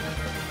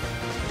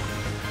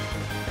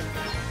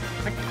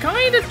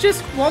kind of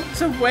just want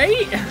to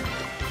wait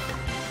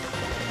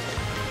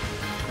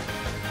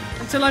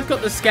until I've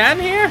got the scan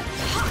here.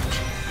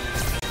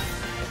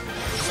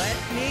 Let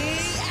me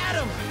at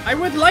him. I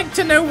would like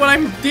to know what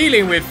I'm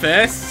dealing with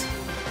first.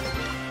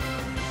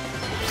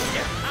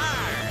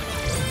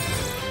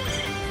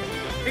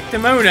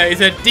 Pictomona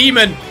is a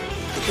demon.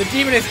 The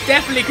demon is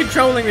definitely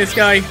controlling this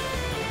guy.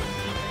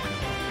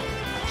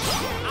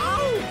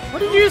 What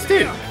did you just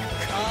do?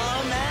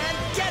 Come and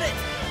get it.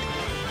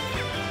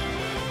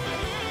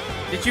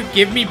 Did you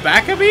give me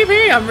back a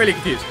BP? I'm really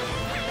confused.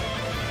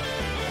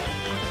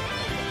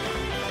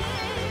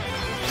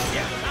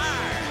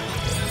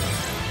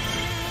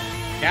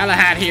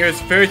 Galahad here is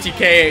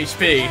 30k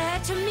HP.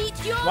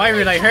 Why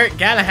would I hurt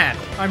Galahad?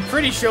 I'm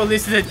pretty sure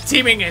this is a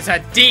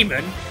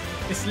demon.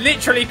 It's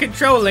literally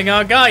controlling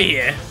our guy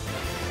here.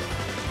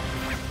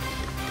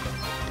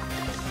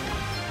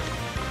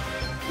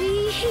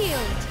 Be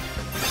healed.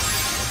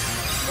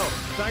 Oh,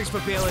 thanks for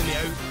bailing me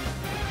out.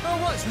 Oh,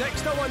 what's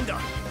next, I wonder?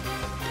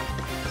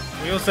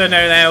 We also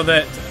know now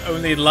that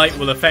only light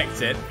will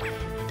affect it.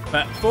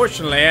 But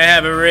fortunately, I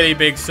have a really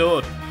big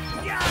sword.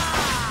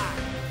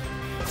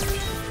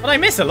 But I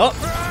miss a lot.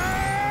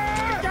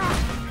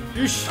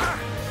 Oosh.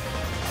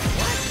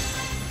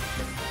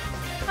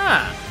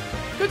 Ah,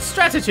 good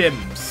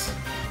stratagems.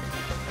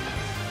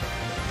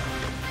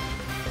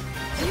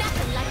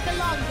 Nothing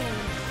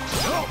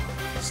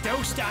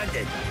Still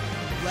standing.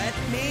 Let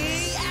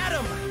me at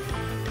him!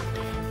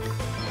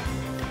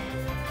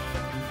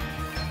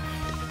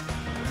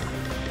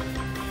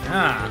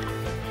 Ah.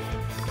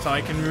 So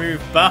I can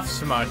remove buffs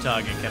from our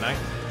target, can I?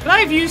 But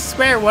I've used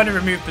square one to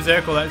remove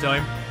Berserk all that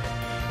time.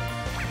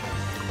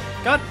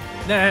 God,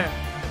 no.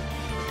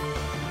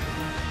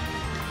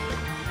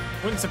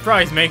 Wouldn't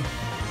surprise me.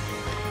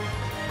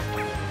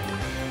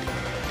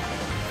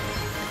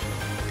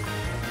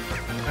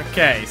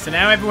 Okay, so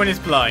now everyone is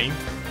blind.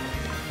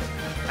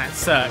 That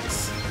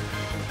sucks.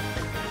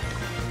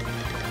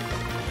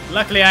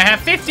 Luckily, I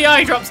have 50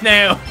 eye drops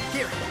now.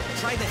 Here,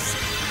 try this.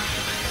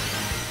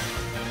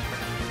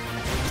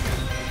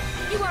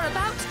 You are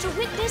about to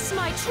witness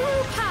my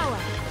true power.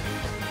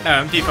 Oh,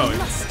 I'm I defaulting.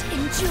 must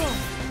endure.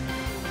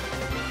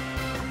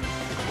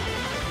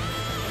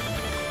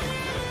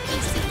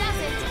 Easy does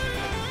it.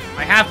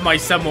 I have my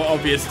somewhat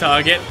obvious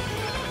target.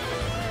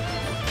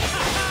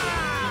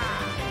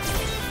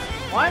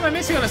 Why am I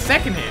missing on a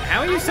second hit?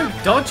 How are you so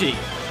dodgy?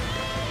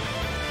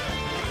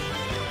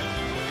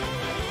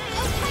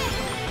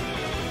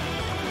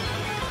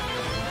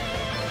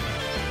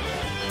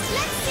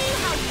 Let's see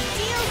how you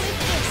deal with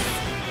this.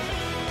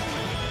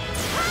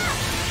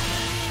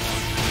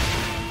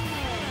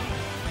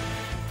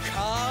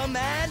 Come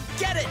and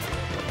get it!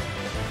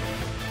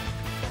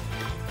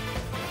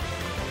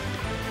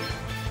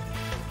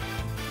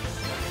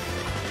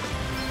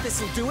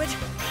 This'll do it.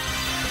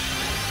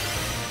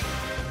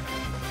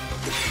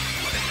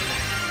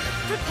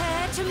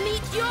 Prepare to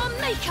meet your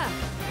maker.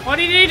 What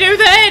did he do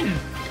then?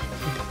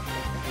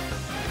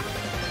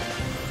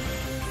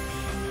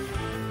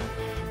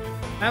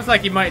 Sounds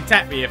like he might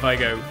attack me if I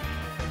go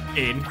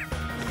in.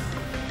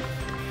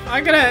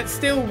 I'm gonna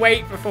still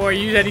wait before I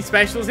use any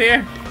specials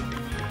here.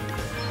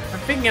 I'm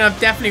thinking I've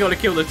definitely got to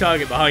kill the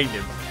target behind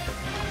him.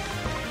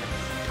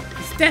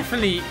 It's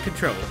definitely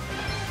control.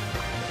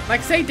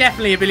 Like, say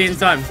definitely a billion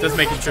times doesn't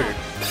make it true.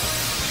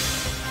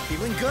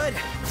 Feeling good.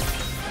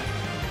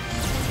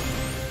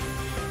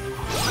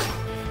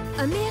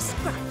 A mere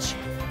scratch.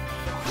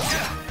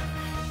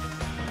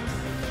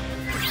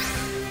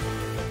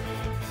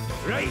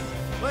 Right,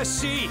 let's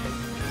see.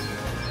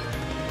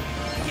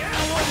 Get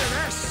a load of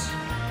this.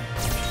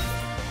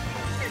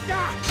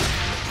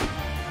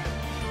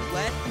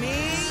 Let me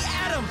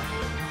at him!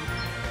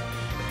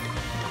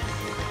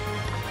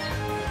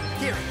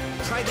 Here,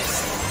 try this.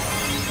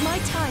 My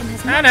time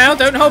has Now, now,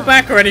 don't hold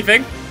back or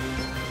anything.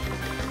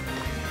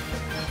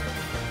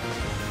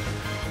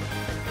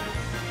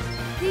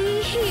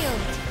 Be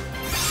healed.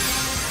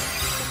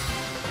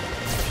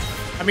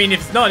 I mean,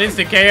 if it's not an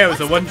instant KO, it's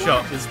a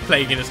one-shot that's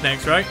plaguing us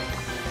next, right?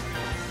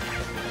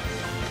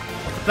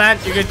 Off the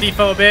plant, you're gonna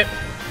default a bit.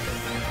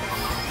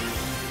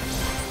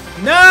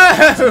 No!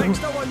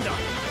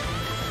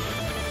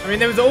 I mean,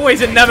 there was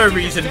always another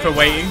reason for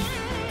waiting.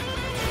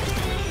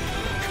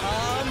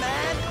 Come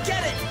and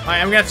get it! Right,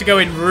 I'm gonna have to go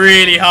in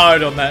really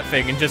hard on that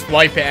thing and just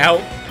wipe it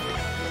out.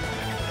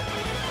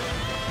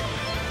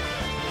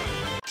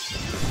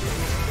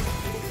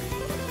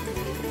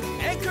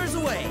 Anchors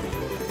away!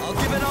 I'll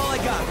give it all I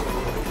got.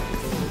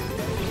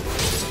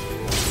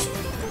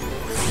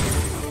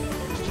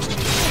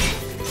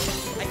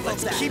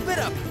 Let's keep it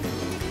up.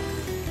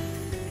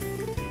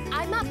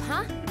 I'm up,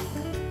 huh?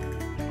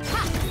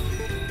 Ha!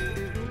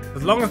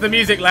 As long as the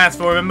music lasts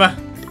for, remember?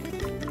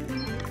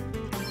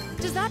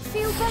 Does that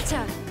feel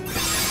better?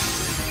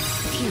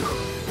 Phew.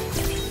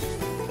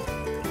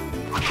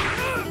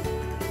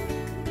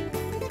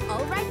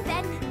 All right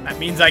then. That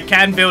means I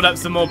can build up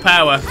some more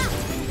power.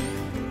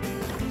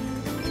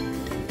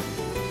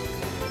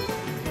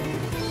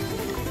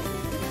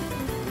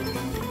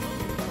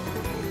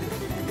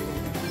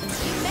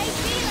 You may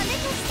feel a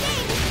little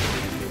sting.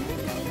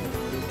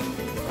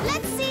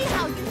 Let's see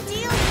how you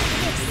deal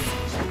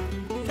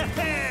with this.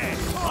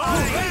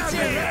 I'm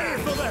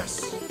ready for this.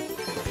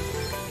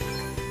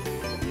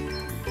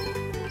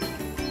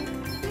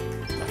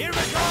 Here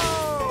we go.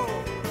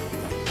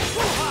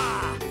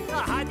 Hoo-ha! I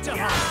had to.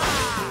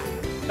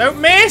 Don't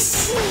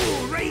miss!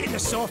 Ooh, right in the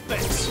soft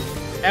bits.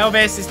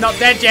 Elvis is not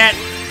dead yet.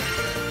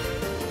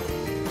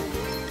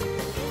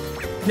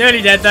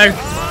 Nearly dead though.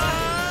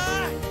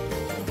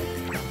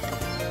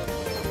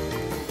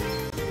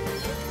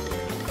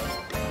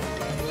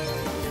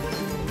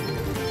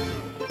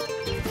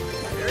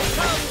 Here it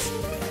comes!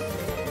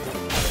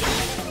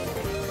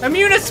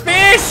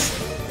 Immunospace!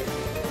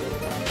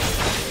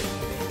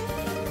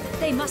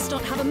 They must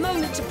not have a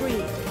moment to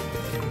breathe.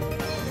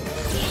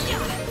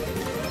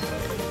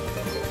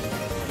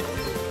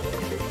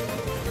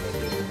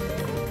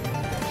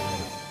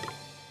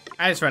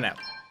 I just ran out.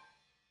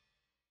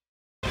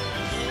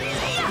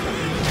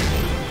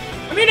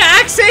 Immune to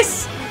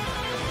access!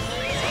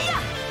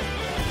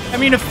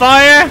 Immune to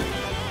fire!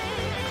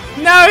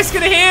 No, it's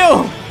gonna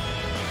heal!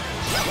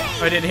 Oh,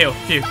 I didn't heal.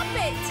 Phew. Stop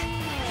it!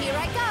 Here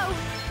I go.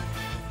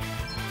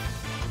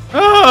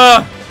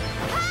 Oh!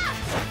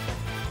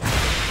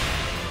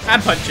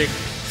 And punching.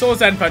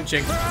 Swords and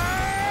punching.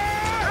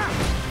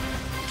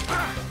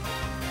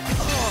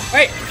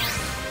 Wait!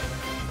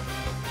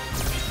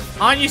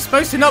 Aren't you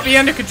supposed to not be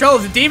under control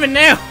of the demon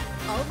now?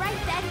 All right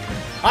then.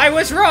 I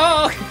was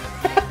wrong!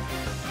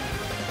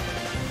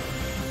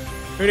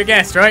 Who'd have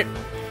guessed, right?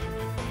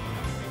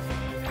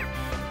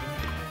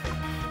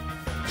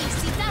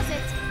 Easy does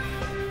it.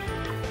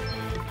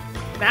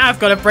 Now I've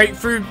got to break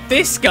through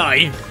this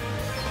guy.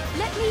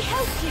 Let me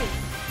help you.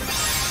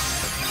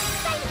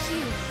 Thank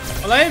you.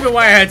 Well, I know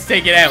why I had to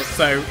take it out,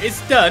 so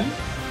it's done.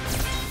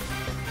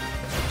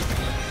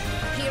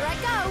 Here I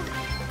go.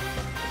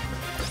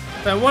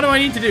 So what do I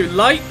need to do?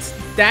 Light,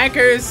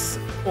 daggers,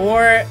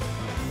 or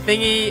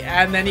thingy,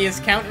 and then he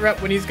has counter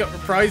up when he's got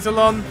reprisal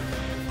on.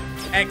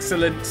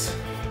 Excellent.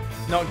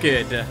 Not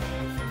good.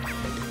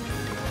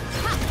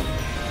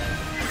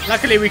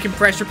 Luckily we can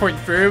pressure point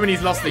through and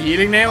he's lost the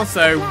healing now,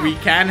 so we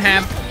can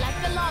have...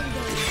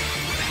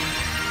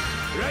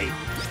 Right.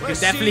 We can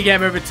definitely get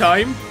him over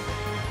time.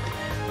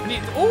 And he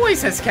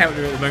always has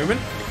counter at the moment.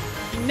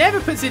 He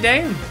never puts it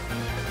down.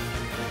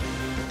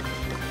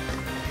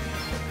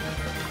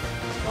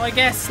 Well, I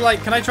guess,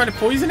 like, can I try to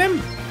poison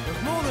him?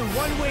 There's more than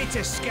one way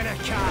to skin a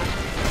cat.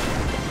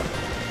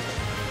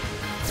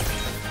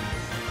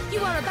 You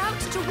are about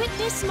to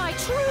witness my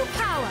true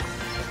power.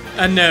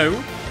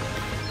 No.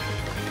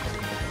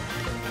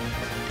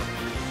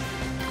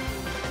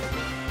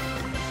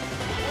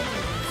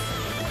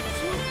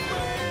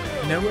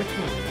 No at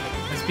all.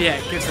 Let's be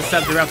it. Gives us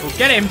something ruffle.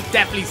 Get him!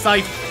 Definitely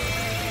safe.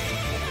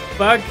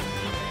 Bug.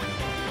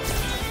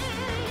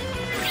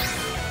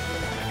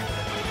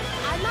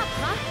 I'm up,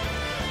 huh?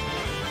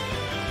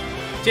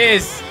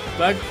 Cheers,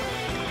 Bug.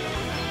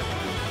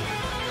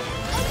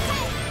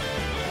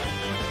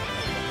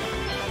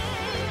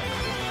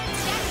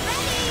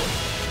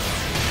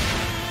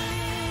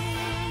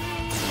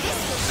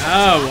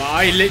 Oh,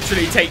 I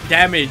literally take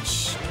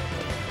damage.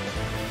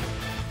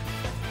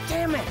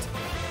 Damn it!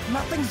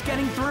 Nothing's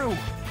getting through.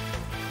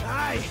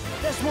 Aye,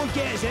 this won't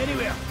get us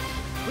anywhere.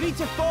 We need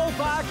to fall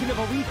back and have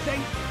a wee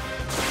think.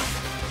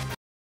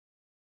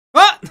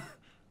 What?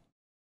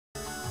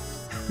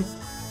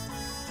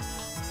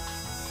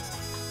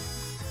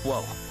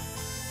 Whoa.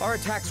 Our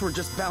attacks were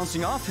just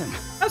bouncing off him.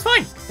 That's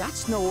fine.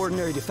 That's no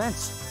ordinary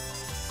defense.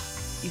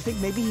 You think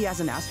maybe he has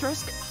an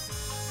asterisk?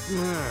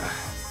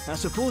 I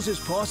suppose it's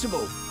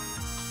possible.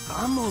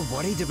 I'm more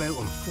worried about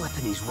him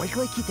flipping his wig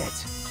like he did.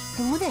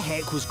 And what the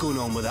heck was going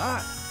on with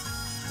that?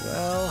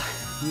 Well,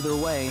 either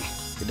way,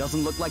 it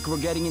doesn't look like we're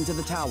getting into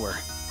the tower.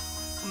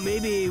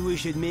 Maybe we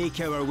should make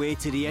our way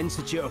to the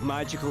Institute of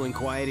Magical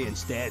Inquiry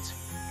instead.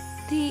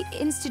 The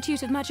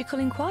Institute of Magical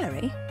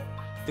Inquiry?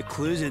 The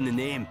clue's in the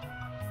name.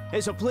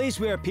 It's a place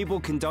where people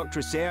conduct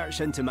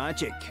research into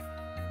magic.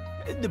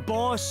 The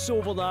boss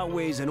over that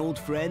way is an old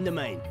friend of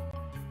mine.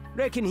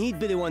 Reckon he'd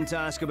be the one to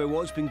ask about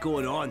what's been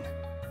going on.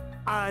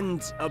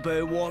 And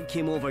about what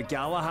came over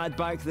Galahad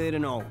back there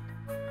and all.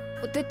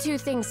 But the two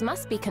things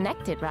must be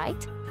connected,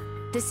 right?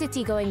 The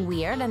city going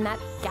weird and that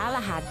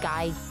Galahad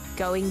guy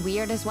going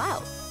weird as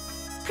well.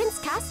 Prince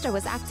Castor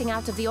was acting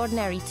out of the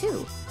ordinary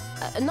too.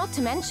 Not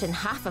to mention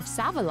half of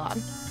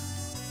Savalon.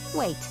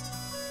 Wait,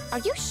 are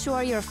you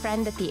sure your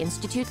friend at the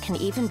Institute can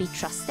even be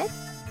trusted?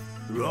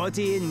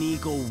 Roddy and me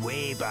go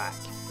way back.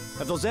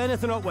 If there's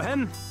anything up with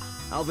him,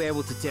 I'll be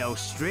able to tell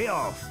straight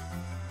off.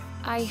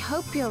 I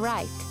hope you're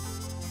right.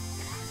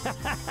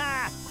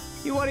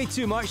 You worry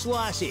too much,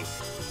 lassie.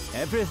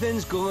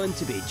 Everything's going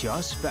to be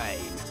just fine.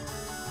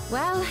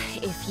 Well,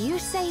 if you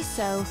say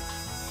so.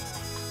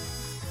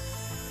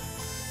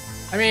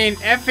 I mean,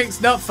 everything's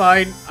not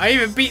fine. I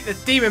even beat the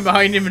demon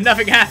behind him and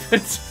nothing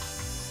happened.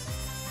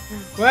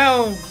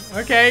 Well,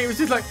 okay, it was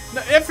just like,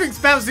 no, everything's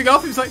bouncing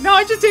off. He was like, no,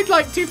 I just did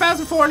like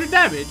 2,400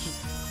 damage.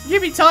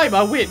 Give me time,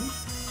 I'll win.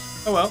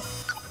 Oh well.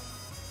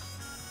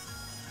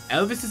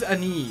 Elvis's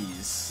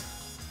unease.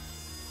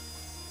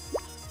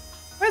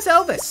 Where's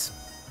Elvis?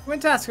 I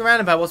went to ask around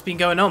about what's been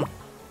going on.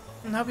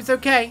 I hope he's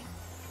okay.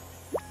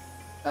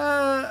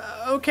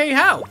 Okay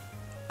how?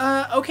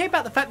 Okay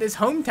about the fact that his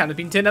hometown has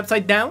been turned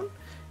upside down?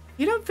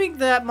 You don't think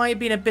that might have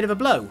been a bit of a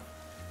blow?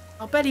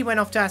 I'll bet he went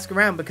off to ask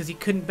around because he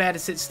couldn't bear to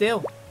sit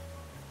still.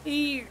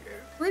 He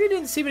really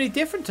didn't seem any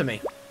different to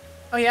me.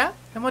 Oh yeah?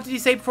 And what did he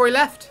say before he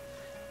left?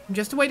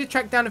 Just a way to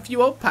track down a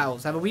few old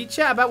pals, have a wee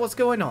chat about what's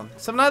going on.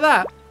 Something like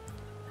that?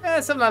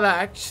 Yeah, something like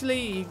that.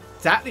 Actually,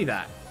 exactly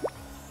that.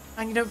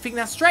 And you don't think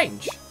that's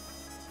strange?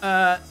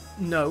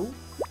 No.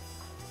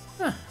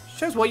 Huh,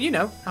 shows what you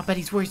know. I bet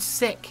he's worried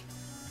sick.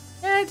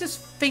 Yeah,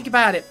 just think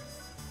about it.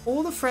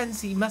 All the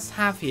friends he must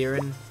have here,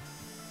 and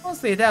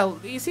honestly, Adelle,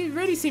 he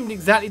really seemed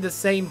exactly the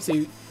same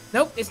to...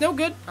 Nope, it's no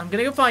good. I'm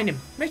gonna go find him.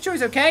 Make sure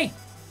he's okay.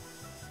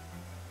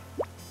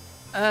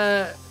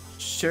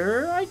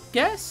 Sure, I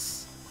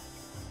guess?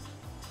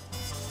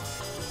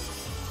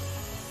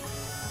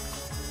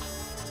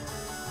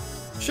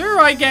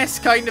 Sure, I guess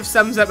kind of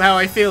sums up how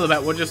I feel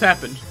about what just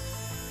happened.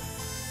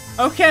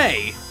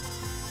 Okay.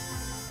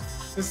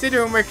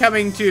 Considering we're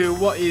coming to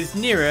what is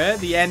nearer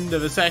the end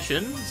of a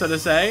session, so to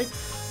say,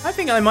 I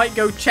think I might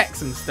go check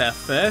some stuff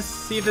first,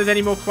 see if there's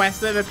any more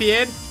quests that have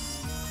appeared.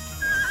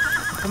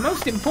 And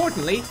most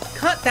importantly,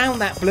 cut down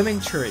that blooming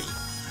tree.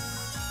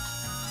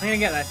 I'm gonna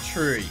get that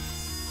tree.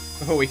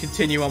 before we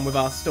continue on with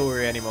our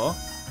story anymore.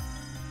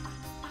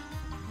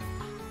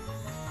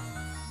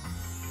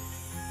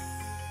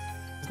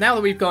 Now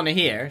that we've gone to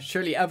here,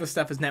 surely other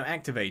stuff is now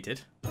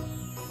activated.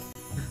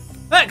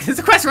 Look, there's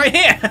a quest right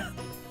here!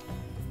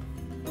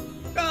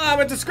 Ah,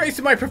 I'm a disgrace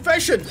to my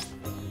profession!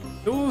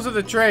 Tools of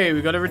the trade.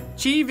 We've got to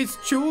achieve its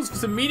tools for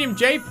some medium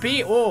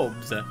JP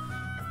orbs. I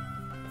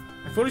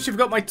thought I should have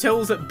got my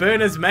tools at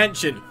Burner's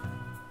mansion.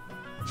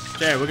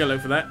 Yeah, we're gonna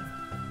look for that.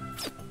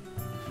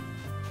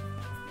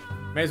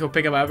 May as well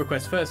pick up our other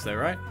quest first though,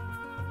 right?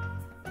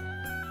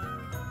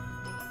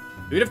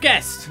 Who'd have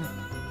guessed?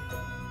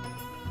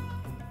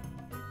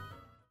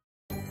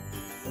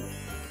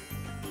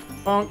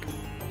 Bonk.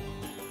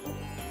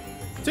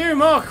 2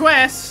 more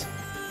quests!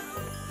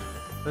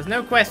 There's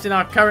no quest in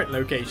our current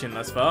location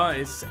thus far.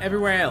 It's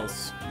everywhere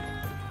else.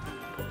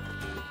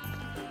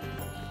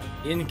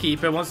 The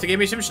innkeeper wants to give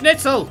me some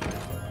Schnitzel!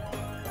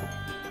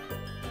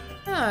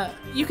 Ah,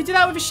 you could do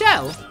that with a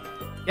shell.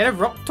 Get a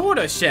rock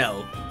tortoise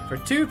shell for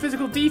 2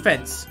 physical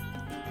defense.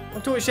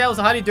 Rock tortoise shells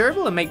are highly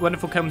durable and make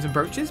wonderful combs and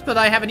brooches, but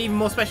I have an even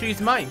more special use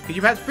in mind. Could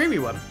you perhaps bring me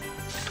one?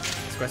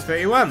 It's quest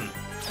 31.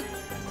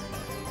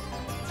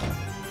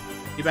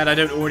 Too bad I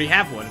don't already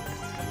have one.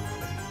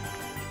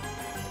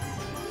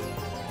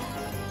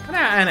 And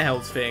now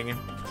Annahel's thing.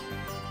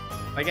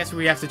 I guess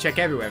we have to check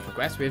everywhere for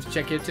quests. We have to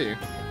check here too.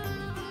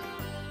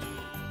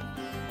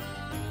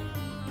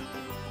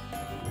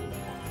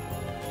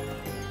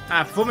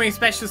 Ah, performing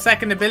special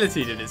second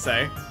ability, did it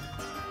say?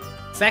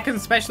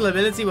 Second special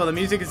ability while the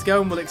music is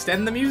going will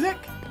extend the music?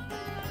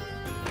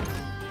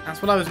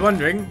 That's what I was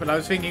wondering, but I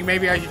was thinking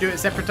maybe I should do it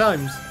separate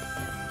times.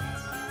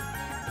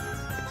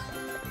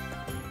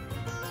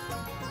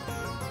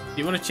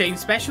 You want to change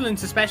special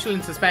into special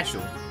into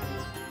special.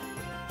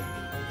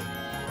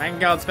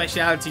 Vanguard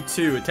Speciality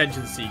 2,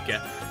 Attention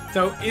Seeker.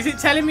 So, is it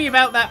telling me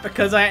about that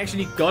because I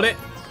actually got it?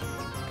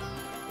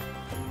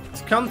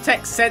 It's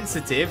context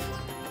sensitive.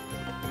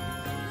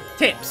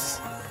 Tips.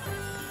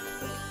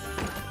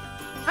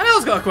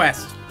 Adele's got a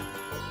quest.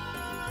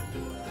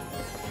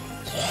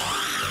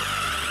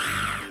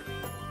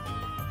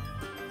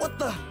 What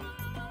the?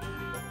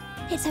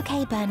 It's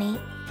okay, Bernie.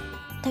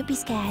 Don't be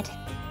scared.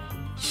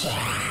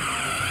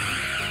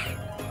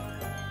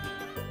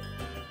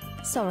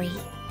 Sorry.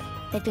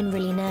 They've been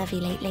really nervy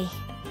lately.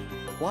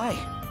 Why?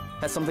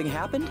 Has something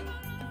happened?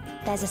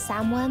 There's a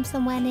sandworm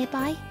somewhere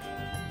nearby,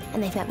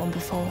 and they've met one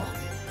before.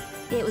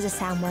 It was a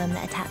sandworm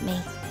that attacked me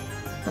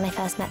when I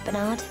first met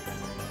Bernard,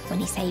 when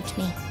he saved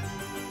me.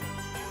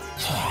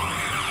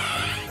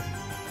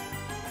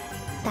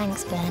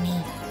 Thanks,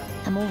 Bernie.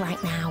 I'm all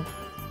right now.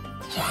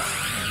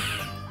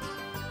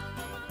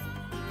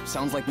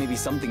 Sounds like maybe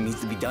something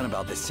needs to be done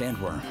about this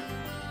sandworm.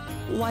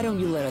 Why don't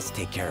you let us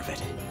take care of it?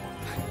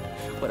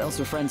 What else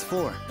are friends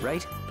for,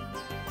 right?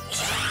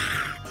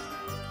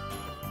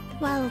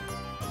 Well,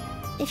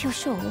 if you're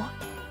sure.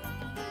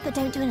 But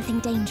don't do anything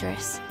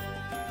dangerous.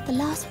 The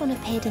last one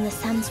appeared in the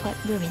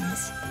sand-swept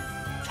ruins.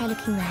 Try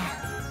looking there.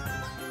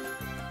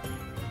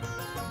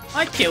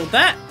 I killed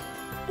that!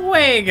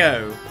 Way you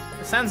go!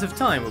 The Sands of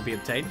Time will be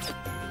obtained.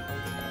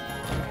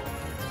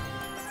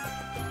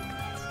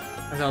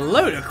 There's a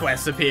load of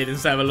quests appeared in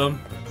Savalon.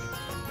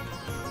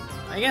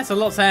 I guess a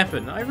lot's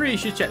happened. I really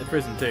should check the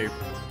prison too.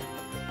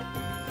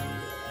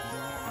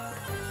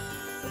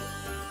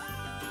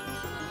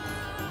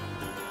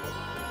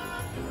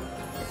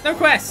 No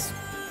quests!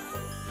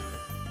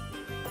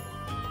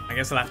 I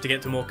guess I'll have to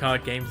get to more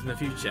card games in the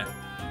future.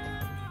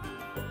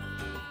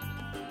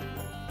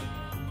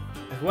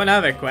 There's one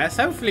other quest.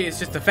 Hopefully it's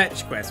just a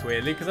fetch quest,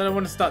 weirdly, because I don't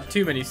want to start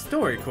too many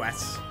story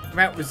quests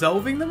without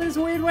resolving them in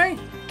a weird way.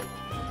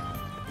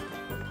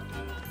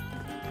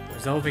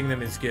 Resolving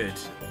them is good.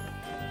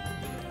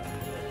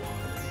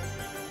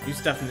 Do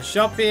stuff in the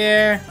shop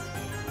here.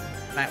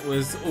 That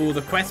was all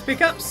the quest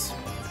pickups.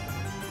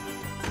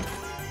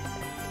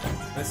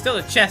 There's still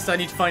a chest I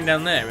need to find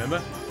down there,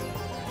 remember?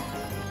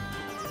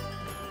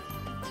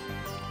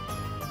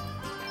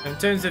 In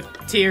terms of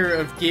tier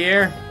of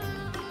gear,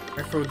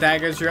 or for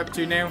daggers you're up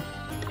to now.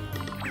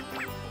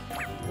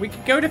 We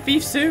could go to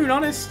Thief soon,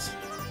 honest.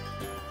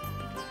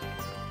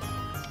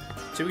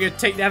 Should we go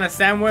take down a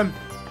sandworm?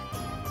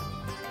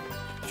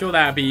 Sure,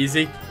 that'd be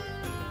easy.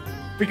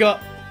 We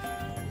got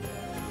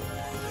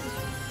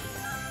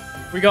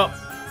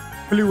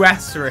blue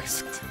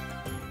asterisk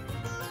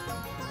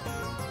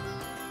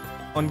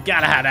on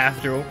Galahad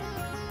after all.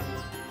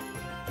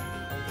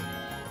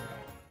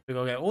 We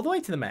gotta go all the way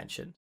to the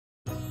mansion.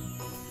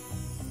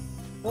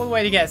 All the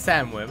way to get a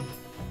sandworm.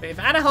 But if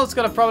Anahel's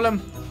got a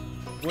problem,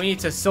 we need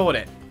to sort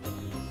it.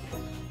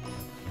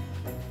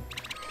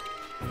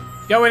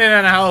 Go in,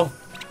 Anahel.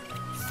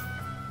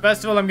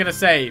 First of all, I'm gonna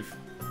save.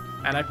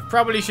 And I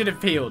probably should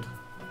have peeled.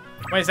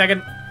 Wait a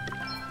second.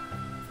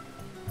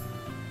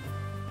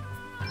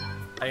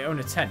 I own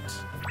a tent.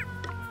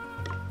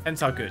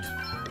 Tents are good.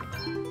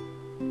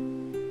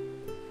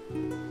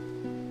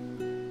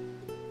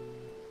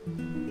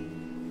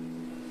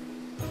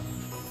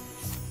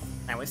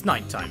 Now it's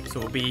night time, so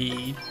it'll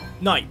be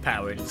night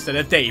powered instead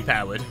of day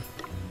powered.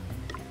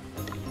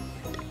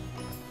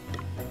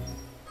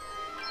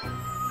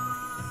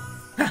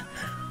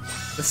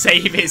 The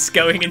save is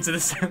going into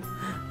the...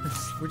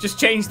 We just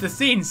changed the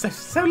scene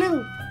so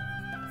little.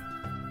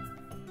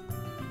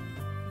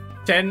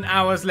 10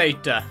 hours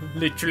later,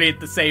 literally at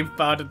the same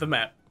part of the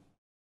map.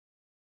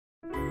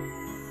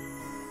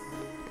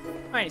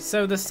 Right,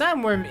 so the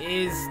sandworm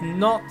is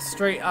not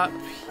straight up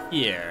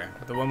here.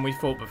 The one we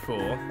fought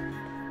before.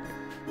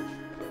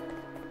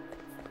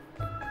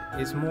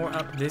 It's more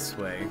up this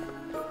way.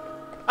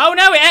 Oh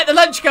no, it ate the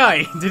lunch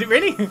guy! Did it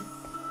really?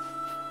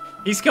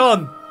 He's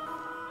gone.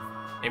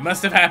 It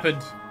must have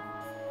happened.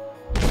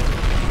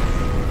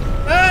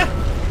 Ah!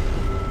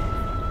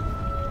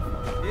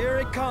 Here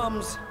it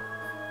comes.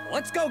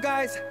 Let's go,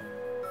 guys.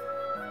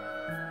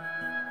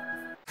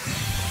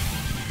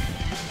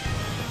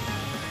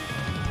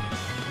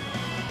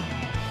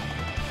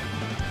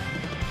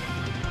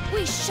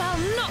 We shall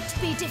not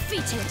be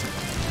defeated.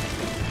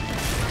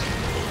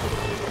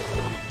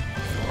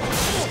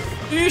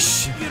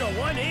 Ish. You don't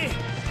want it.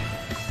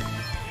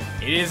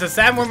 It is a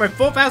sandworm with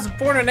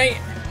 4,408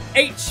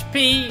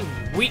 HP,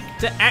 weak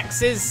to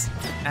axes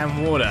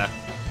and water.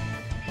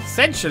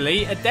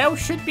 Essentially, Adelle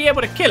should be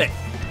able to kill it.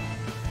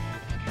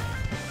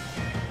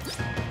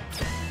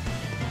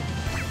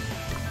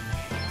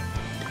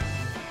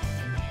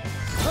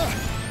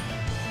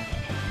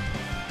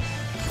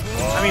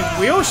 I mean,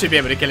 we all should be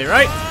able to kill it,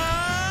 right?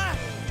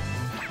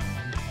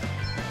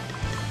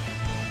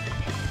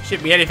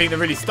 Shouldn't be anything that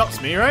really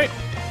stops me, right?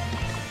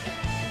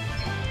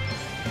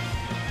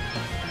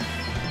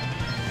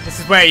 This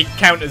is where he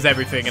counters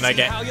everything and I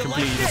get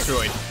completely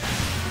destroyed.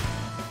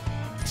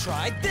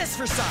 Try this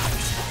for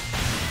size.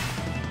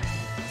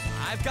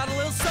 I've got a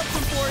little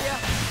something for you.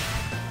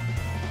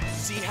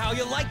 See how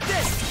you like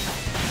this.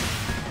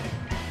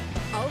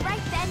 All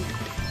right then.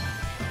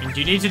 And do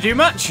you need to do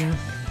much? Yeah.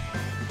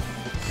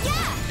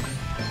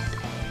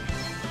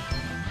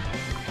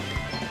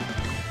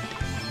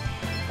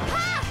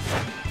 Ha!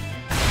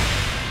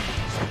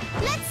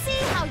 Let's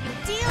see how you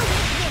deal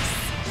with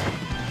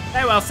this.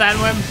 Very well,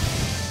 sandworm.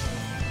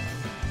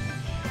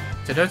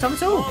 So no time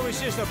at all. Oh, it's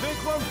just a big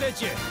one,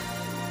 did you?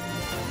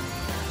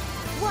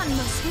 One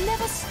must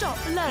never stop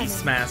learning.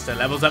 Beastmaster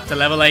levels up to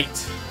level 8.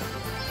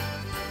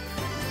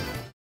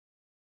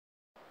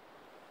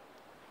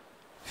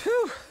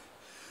 Phew.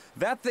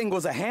 That thing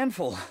was a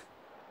handful.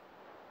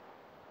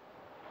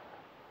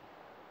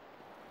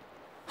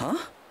 Huh?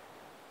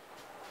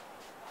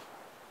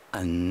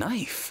 A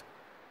knife.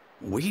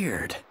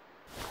 Weird.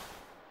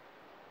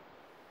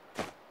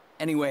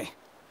 Anyway,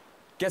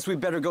 guess we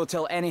better go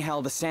tell Annie how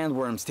the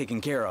sandworm's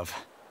taken care of.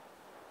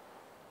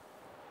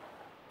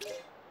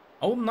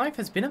 Old knife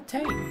has been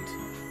obtained.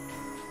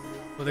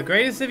 For the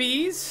greatest of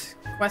ease,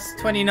 Quest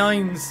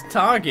 29's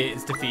target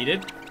is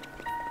defeated.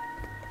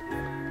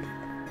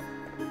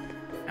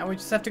 Now we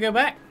just have to go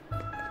back. I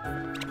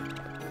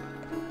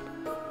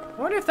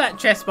wonder if that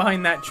chest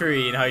behind that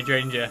tree in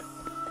Hydrangea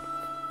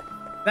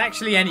is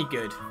actually any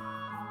good.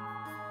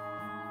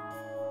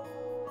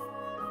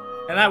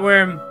 And that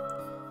worm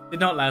did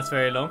not last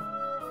very long.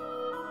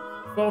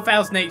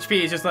 12,000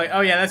 HP is just like, oh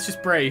yeah, that's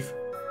just brave.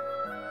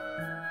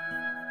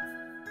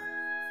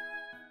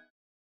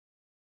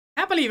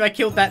 I can't believe I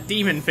killed that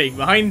demon thing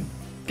behind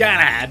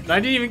Galahad and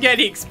I didn't even get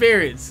any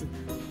experience.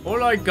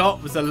 All I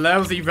got was a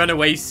lousy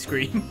runaway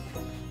scream.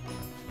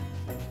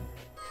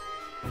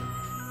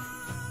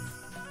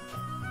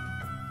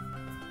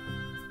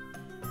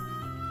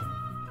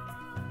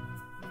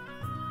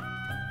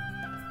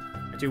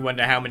 I do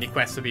wonder how many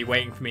quests will be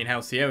waiting for me in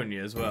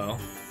Halcyonia as well.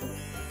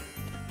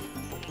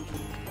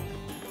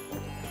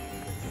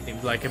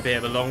 Seems like a bit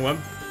of a long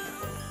one.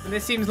 And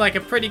this seems like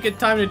a pretty good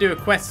time to do a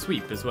quest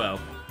sweep as well.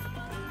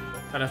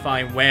 Trying to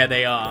find where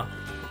they are,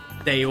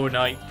 day or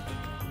night.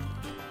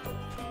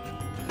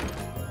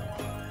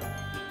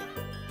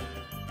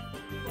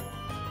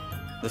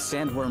 The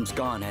sandworm's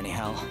gone,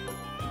 anyhow.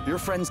 Your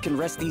friends can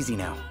rest easy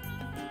now.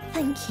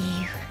 Thank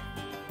you.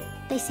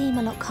 They seem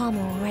a lot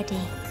calmer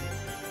already.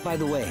 By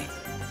the way,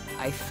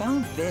 I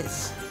found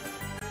this.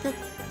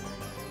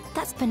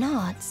 That's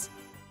Bernard's.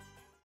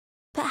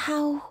 But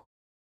how...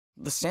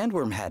 The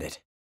sandworm had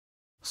it.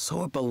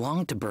 So it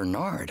belonged to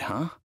Bernard,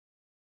 huh?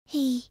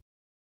 He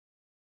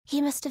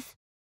must have...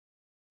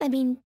 I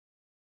mean,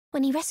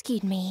 when he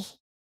rescued me...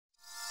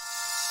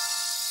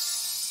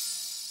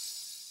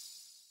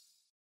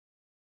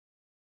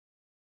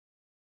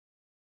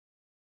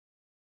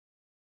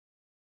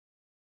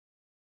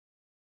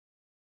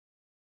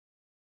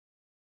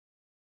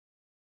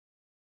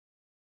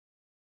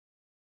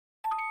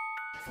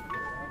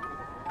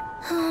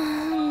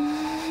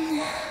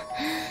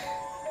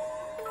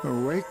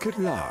 Awake at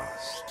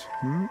last,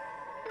 hmm?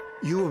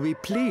 You will be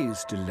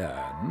pleased to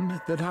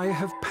learn that I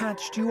have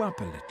patched you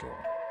up a little.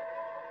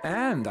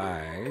 And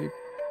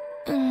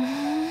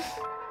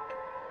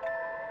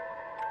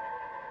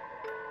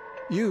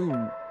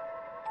You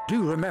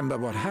do remember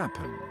what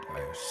happened, I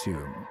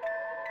assume?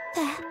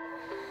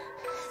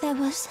 There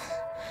was...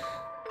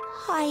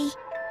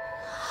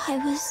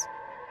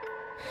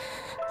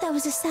 There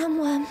was a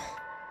sandworm.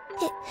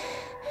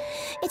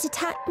 It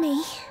attacked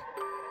me.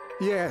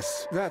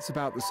 Yes, that's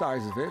about the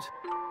size of it.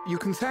 You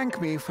can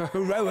thank me for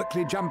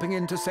heroically jumping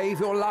in to save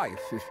your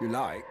life, if you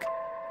like.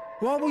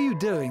 What were you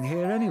doing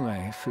here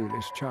anyway,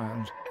 foolish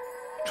child?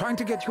 Trying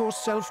to get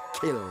yourself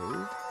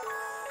killed?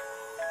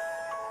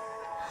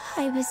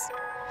 I was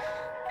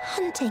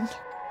hunting.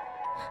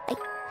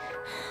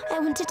 I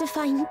wanted to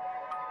find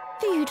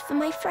food for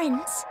my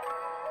friends.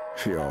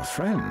 For your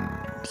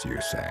friends,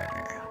 you say?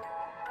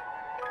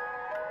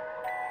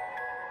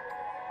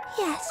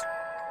 Yes.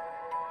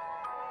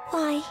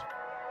 Why?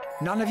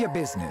 None of your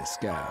business,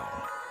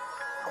 girl.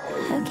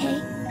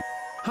 Okay.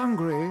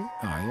 Hungry,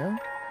 are you?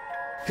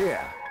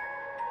 Here.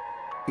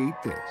 Eat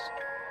this.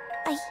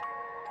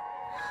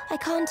 I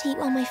can't eat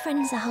while my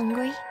friends are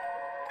hungry.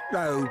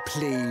 Oh,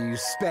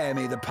 please, spare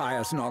me the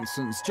pious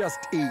nonsense.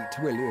 Just eat,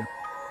 will you?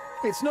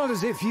 It's not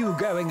as if you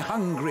going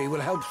hungry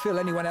will help fill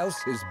anyone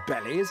else's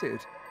belly, is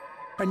it?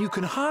 And you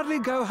can hardly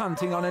go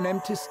hunting on an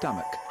empty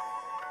stomach.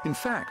 In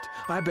fact,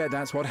 I bet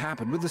that's what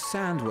happened with the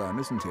sandworm,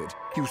 isn't it?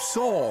 You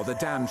saw the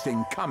damn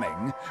thing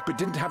coming, but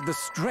didn't have the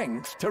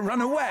strength to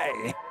run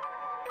away.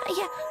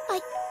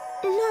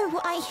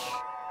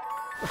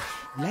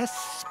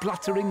 Less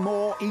spluttering,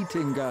 more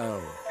eating,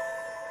 girl.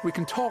 We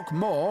can talk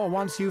more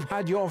once you've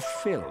had your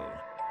fill.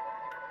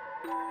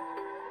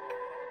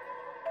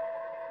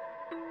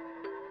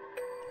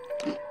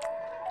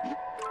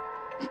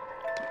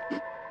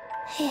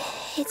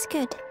 It's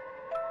good.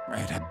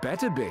 It had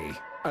better be.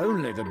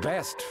 Only the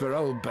best for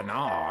old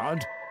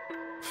Bernard.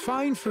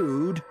 Fine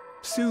food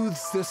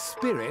soothes the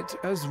spirit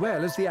as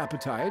well as the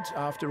appetite,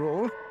 after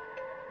all.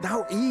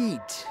 Now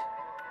eat.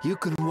 You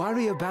can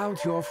worry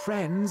about your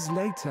friends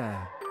later.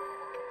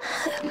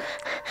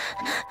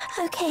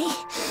 Okay.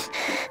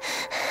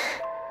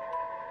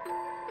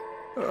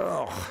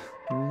 Oh,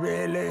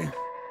 really?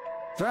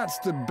 That's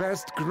the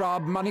best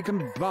grub money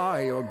can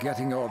buy, you're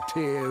getting your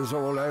tears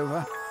all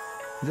over.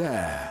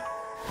 There.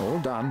 All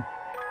done.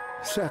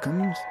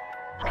 Seconds.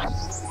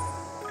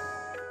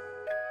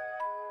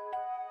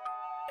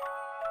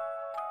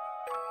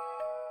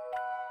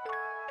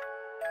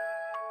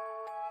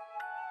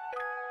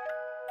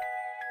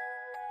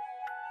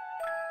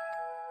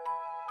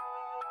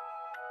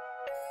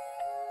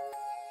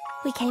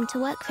 We came to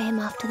work for him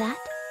after that.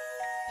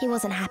 He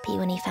wasn't happy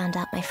when he found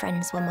out my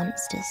friends were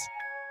monsters.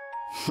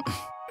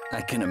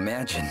 I can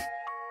imagine.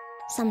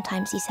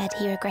 Sometimes he said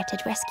he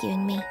regretted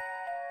rescuing me,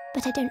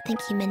 but I don't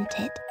think he meant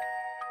it.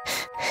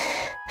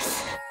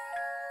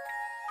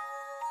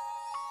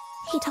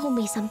 He told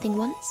me something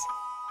once.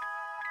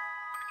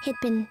 He'd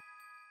been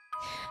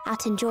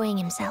out enjoying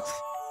himself.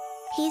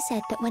 He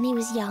said that when he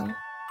was young,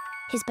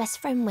 his best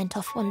friend went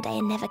off one day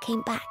and never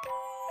came back.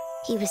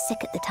 He was sick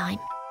at the time.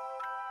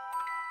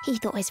 He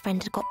thought his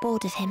friend had got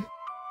bored of him,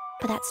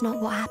 but that's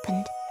not what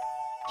happened.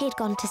 He'd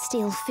gone to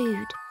steal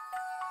food,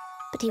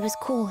 but he was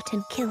caught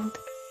and killed.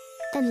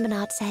 Then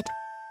Bernard said,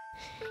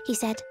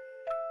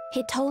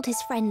 he'd told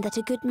his friend that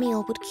a good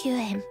meal would cure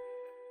him.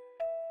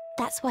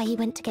 That's why he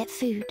went to get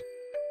food.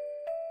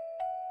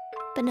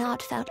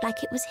 Bernard felt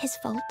like it was his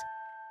fault,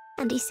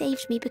 and he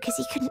saved me because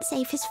he couldn't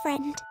save his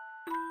friend.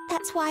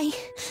 That's why...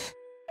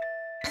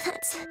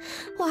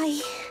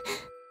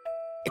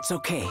 It's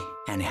okay,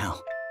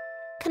 Annelle.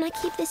 Can I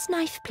keep this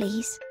knife,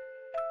 please?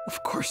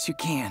 Of course you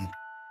can.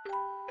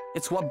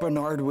 It's what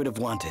Bernard would have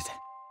wanted.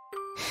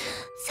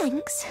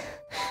 Thanks.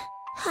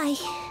 I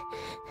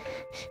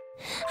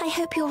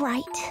hope you're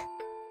right.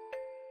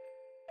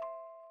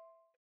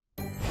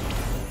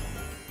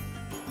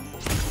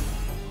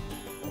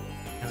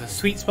 There's a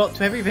sweet spot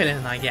to every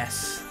villain, I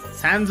guess.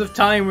 Sands of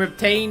time were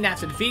obtained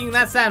after defeating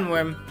that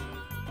sandworm.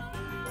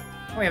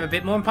 We have a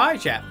bit more in Pirate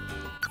Chat.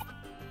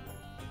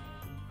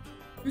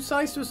 Two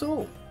sides to us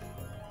all.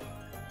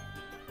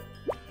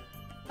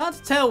 Hard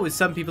to tell with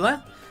some people,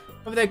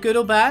 whether they're good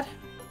or bad.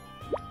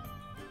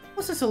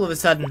 What's this all of a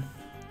sudden?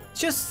 It's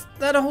just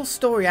that whole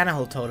story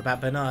Annelle told about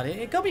Bernard.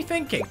 It got me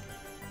thinking.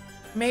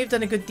 He may have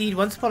done a good deed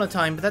once upon a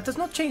time, but that does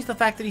not change the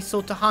fact that he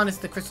sought to harness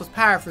the crystal's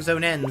power for his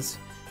own ends.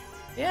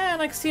 Yeah,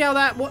 and I can see how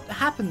what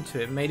happened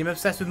to him made him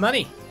obsessed with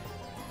money.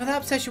 But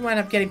that obsession wound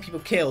up getting people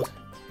killed.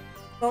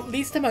 Not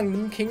least among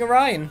them King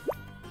Orion.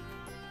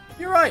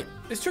 You're right.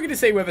 It's tricky to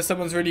say whether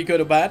someone's really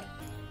good or bad.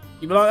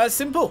 People aren't that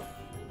simple.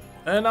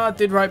 Bernard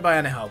did right by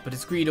Annelle, but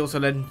his greed also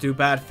led him to do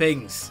bad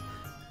things.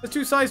 There's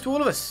two sides to all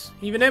of us,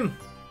 even him.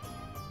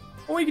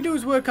 All we can do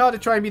is work hard to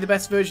try and be the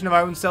best version of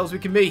our own selves we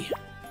can be.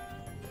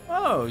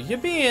 Oh, you're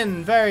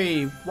being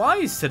very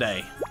wise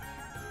today.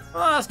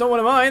 Oh, that's not one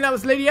of mine, that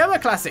was Lady Emma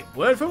classic,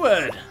 word for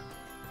word.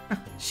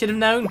 Should have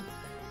known.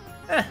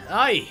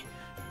 Aye.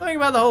 Something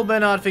about the whole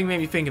Bernard thing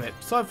made me think of it,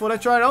 so I thought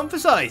I'd try to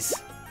emphasize.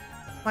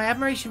 My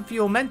admiration for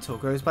your mentor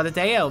grows by the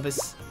day,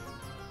 Elvis.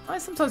 I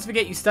sometimes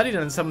forget you studied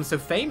under someone so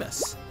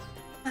famous.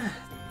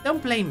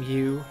 Don't blame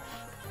you.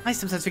 I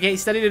sometimes forget you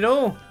studied at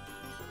all.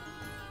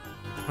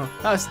 Oh,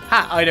 that was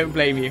I don't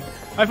blame you.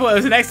 I thought it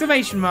was an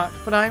exclamation mark,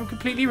 but I am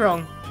completely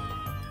wrong.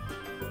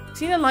 I've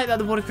seen a light like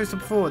the water crystal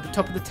before at the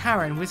top of the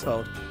tower in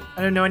Wiswald.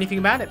 I don't know anything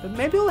about it, but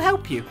maybe it'll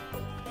help you.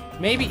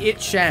 Maybe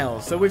it shall.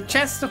 So with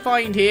chests to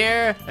find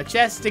here, a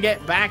chest to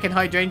get back in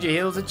Hydrangea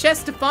Hills, a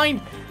chest to find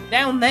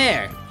down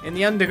there. in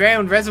the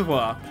underground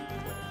reservoir.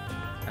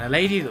 And a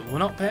lady that will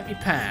not let me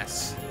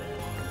pass.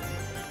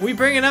 We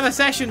bring another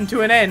session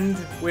to an end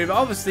with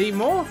obviously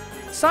more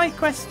side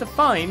quests to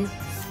find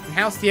in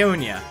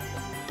Halcyonia.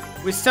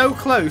 We're so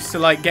close to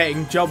like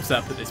getting jobs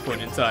up at this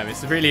point in time.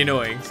 It's really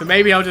annoying. So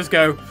maybe I'll just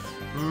go,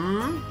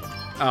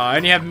 Oh, I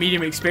only have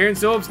medium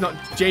experience orbs, not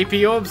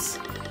JP orbs.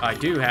 I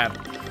do have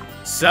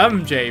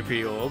some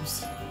JP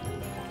orbs.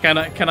 Can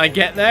I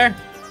get there?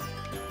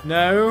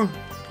 No.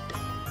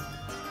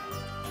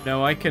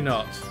 No, I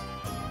cannot.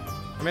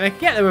 I mean, I can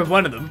get there with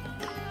one of them.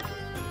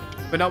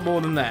 But not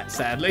more than that,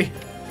 sadly.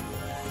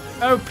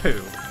 Oh,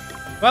 poo.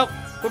 Well,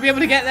 we'll be able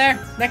to get there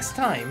next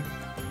time.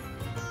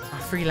 Our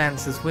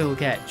freelancers will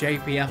get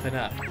JP up and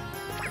up.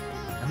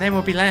 And then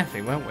we'll be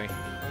laughing, won't we?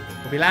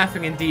 We'll be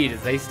laughing indeed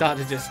as they start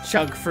to just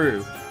chug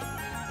through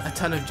a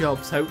ton of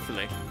jobs,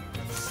 hopefully.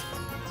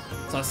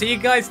 So I'll see you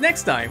guys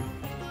next time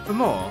for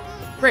more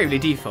Bravely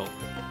Default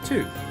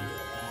 2.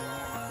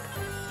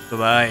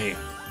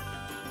 Bye-bye.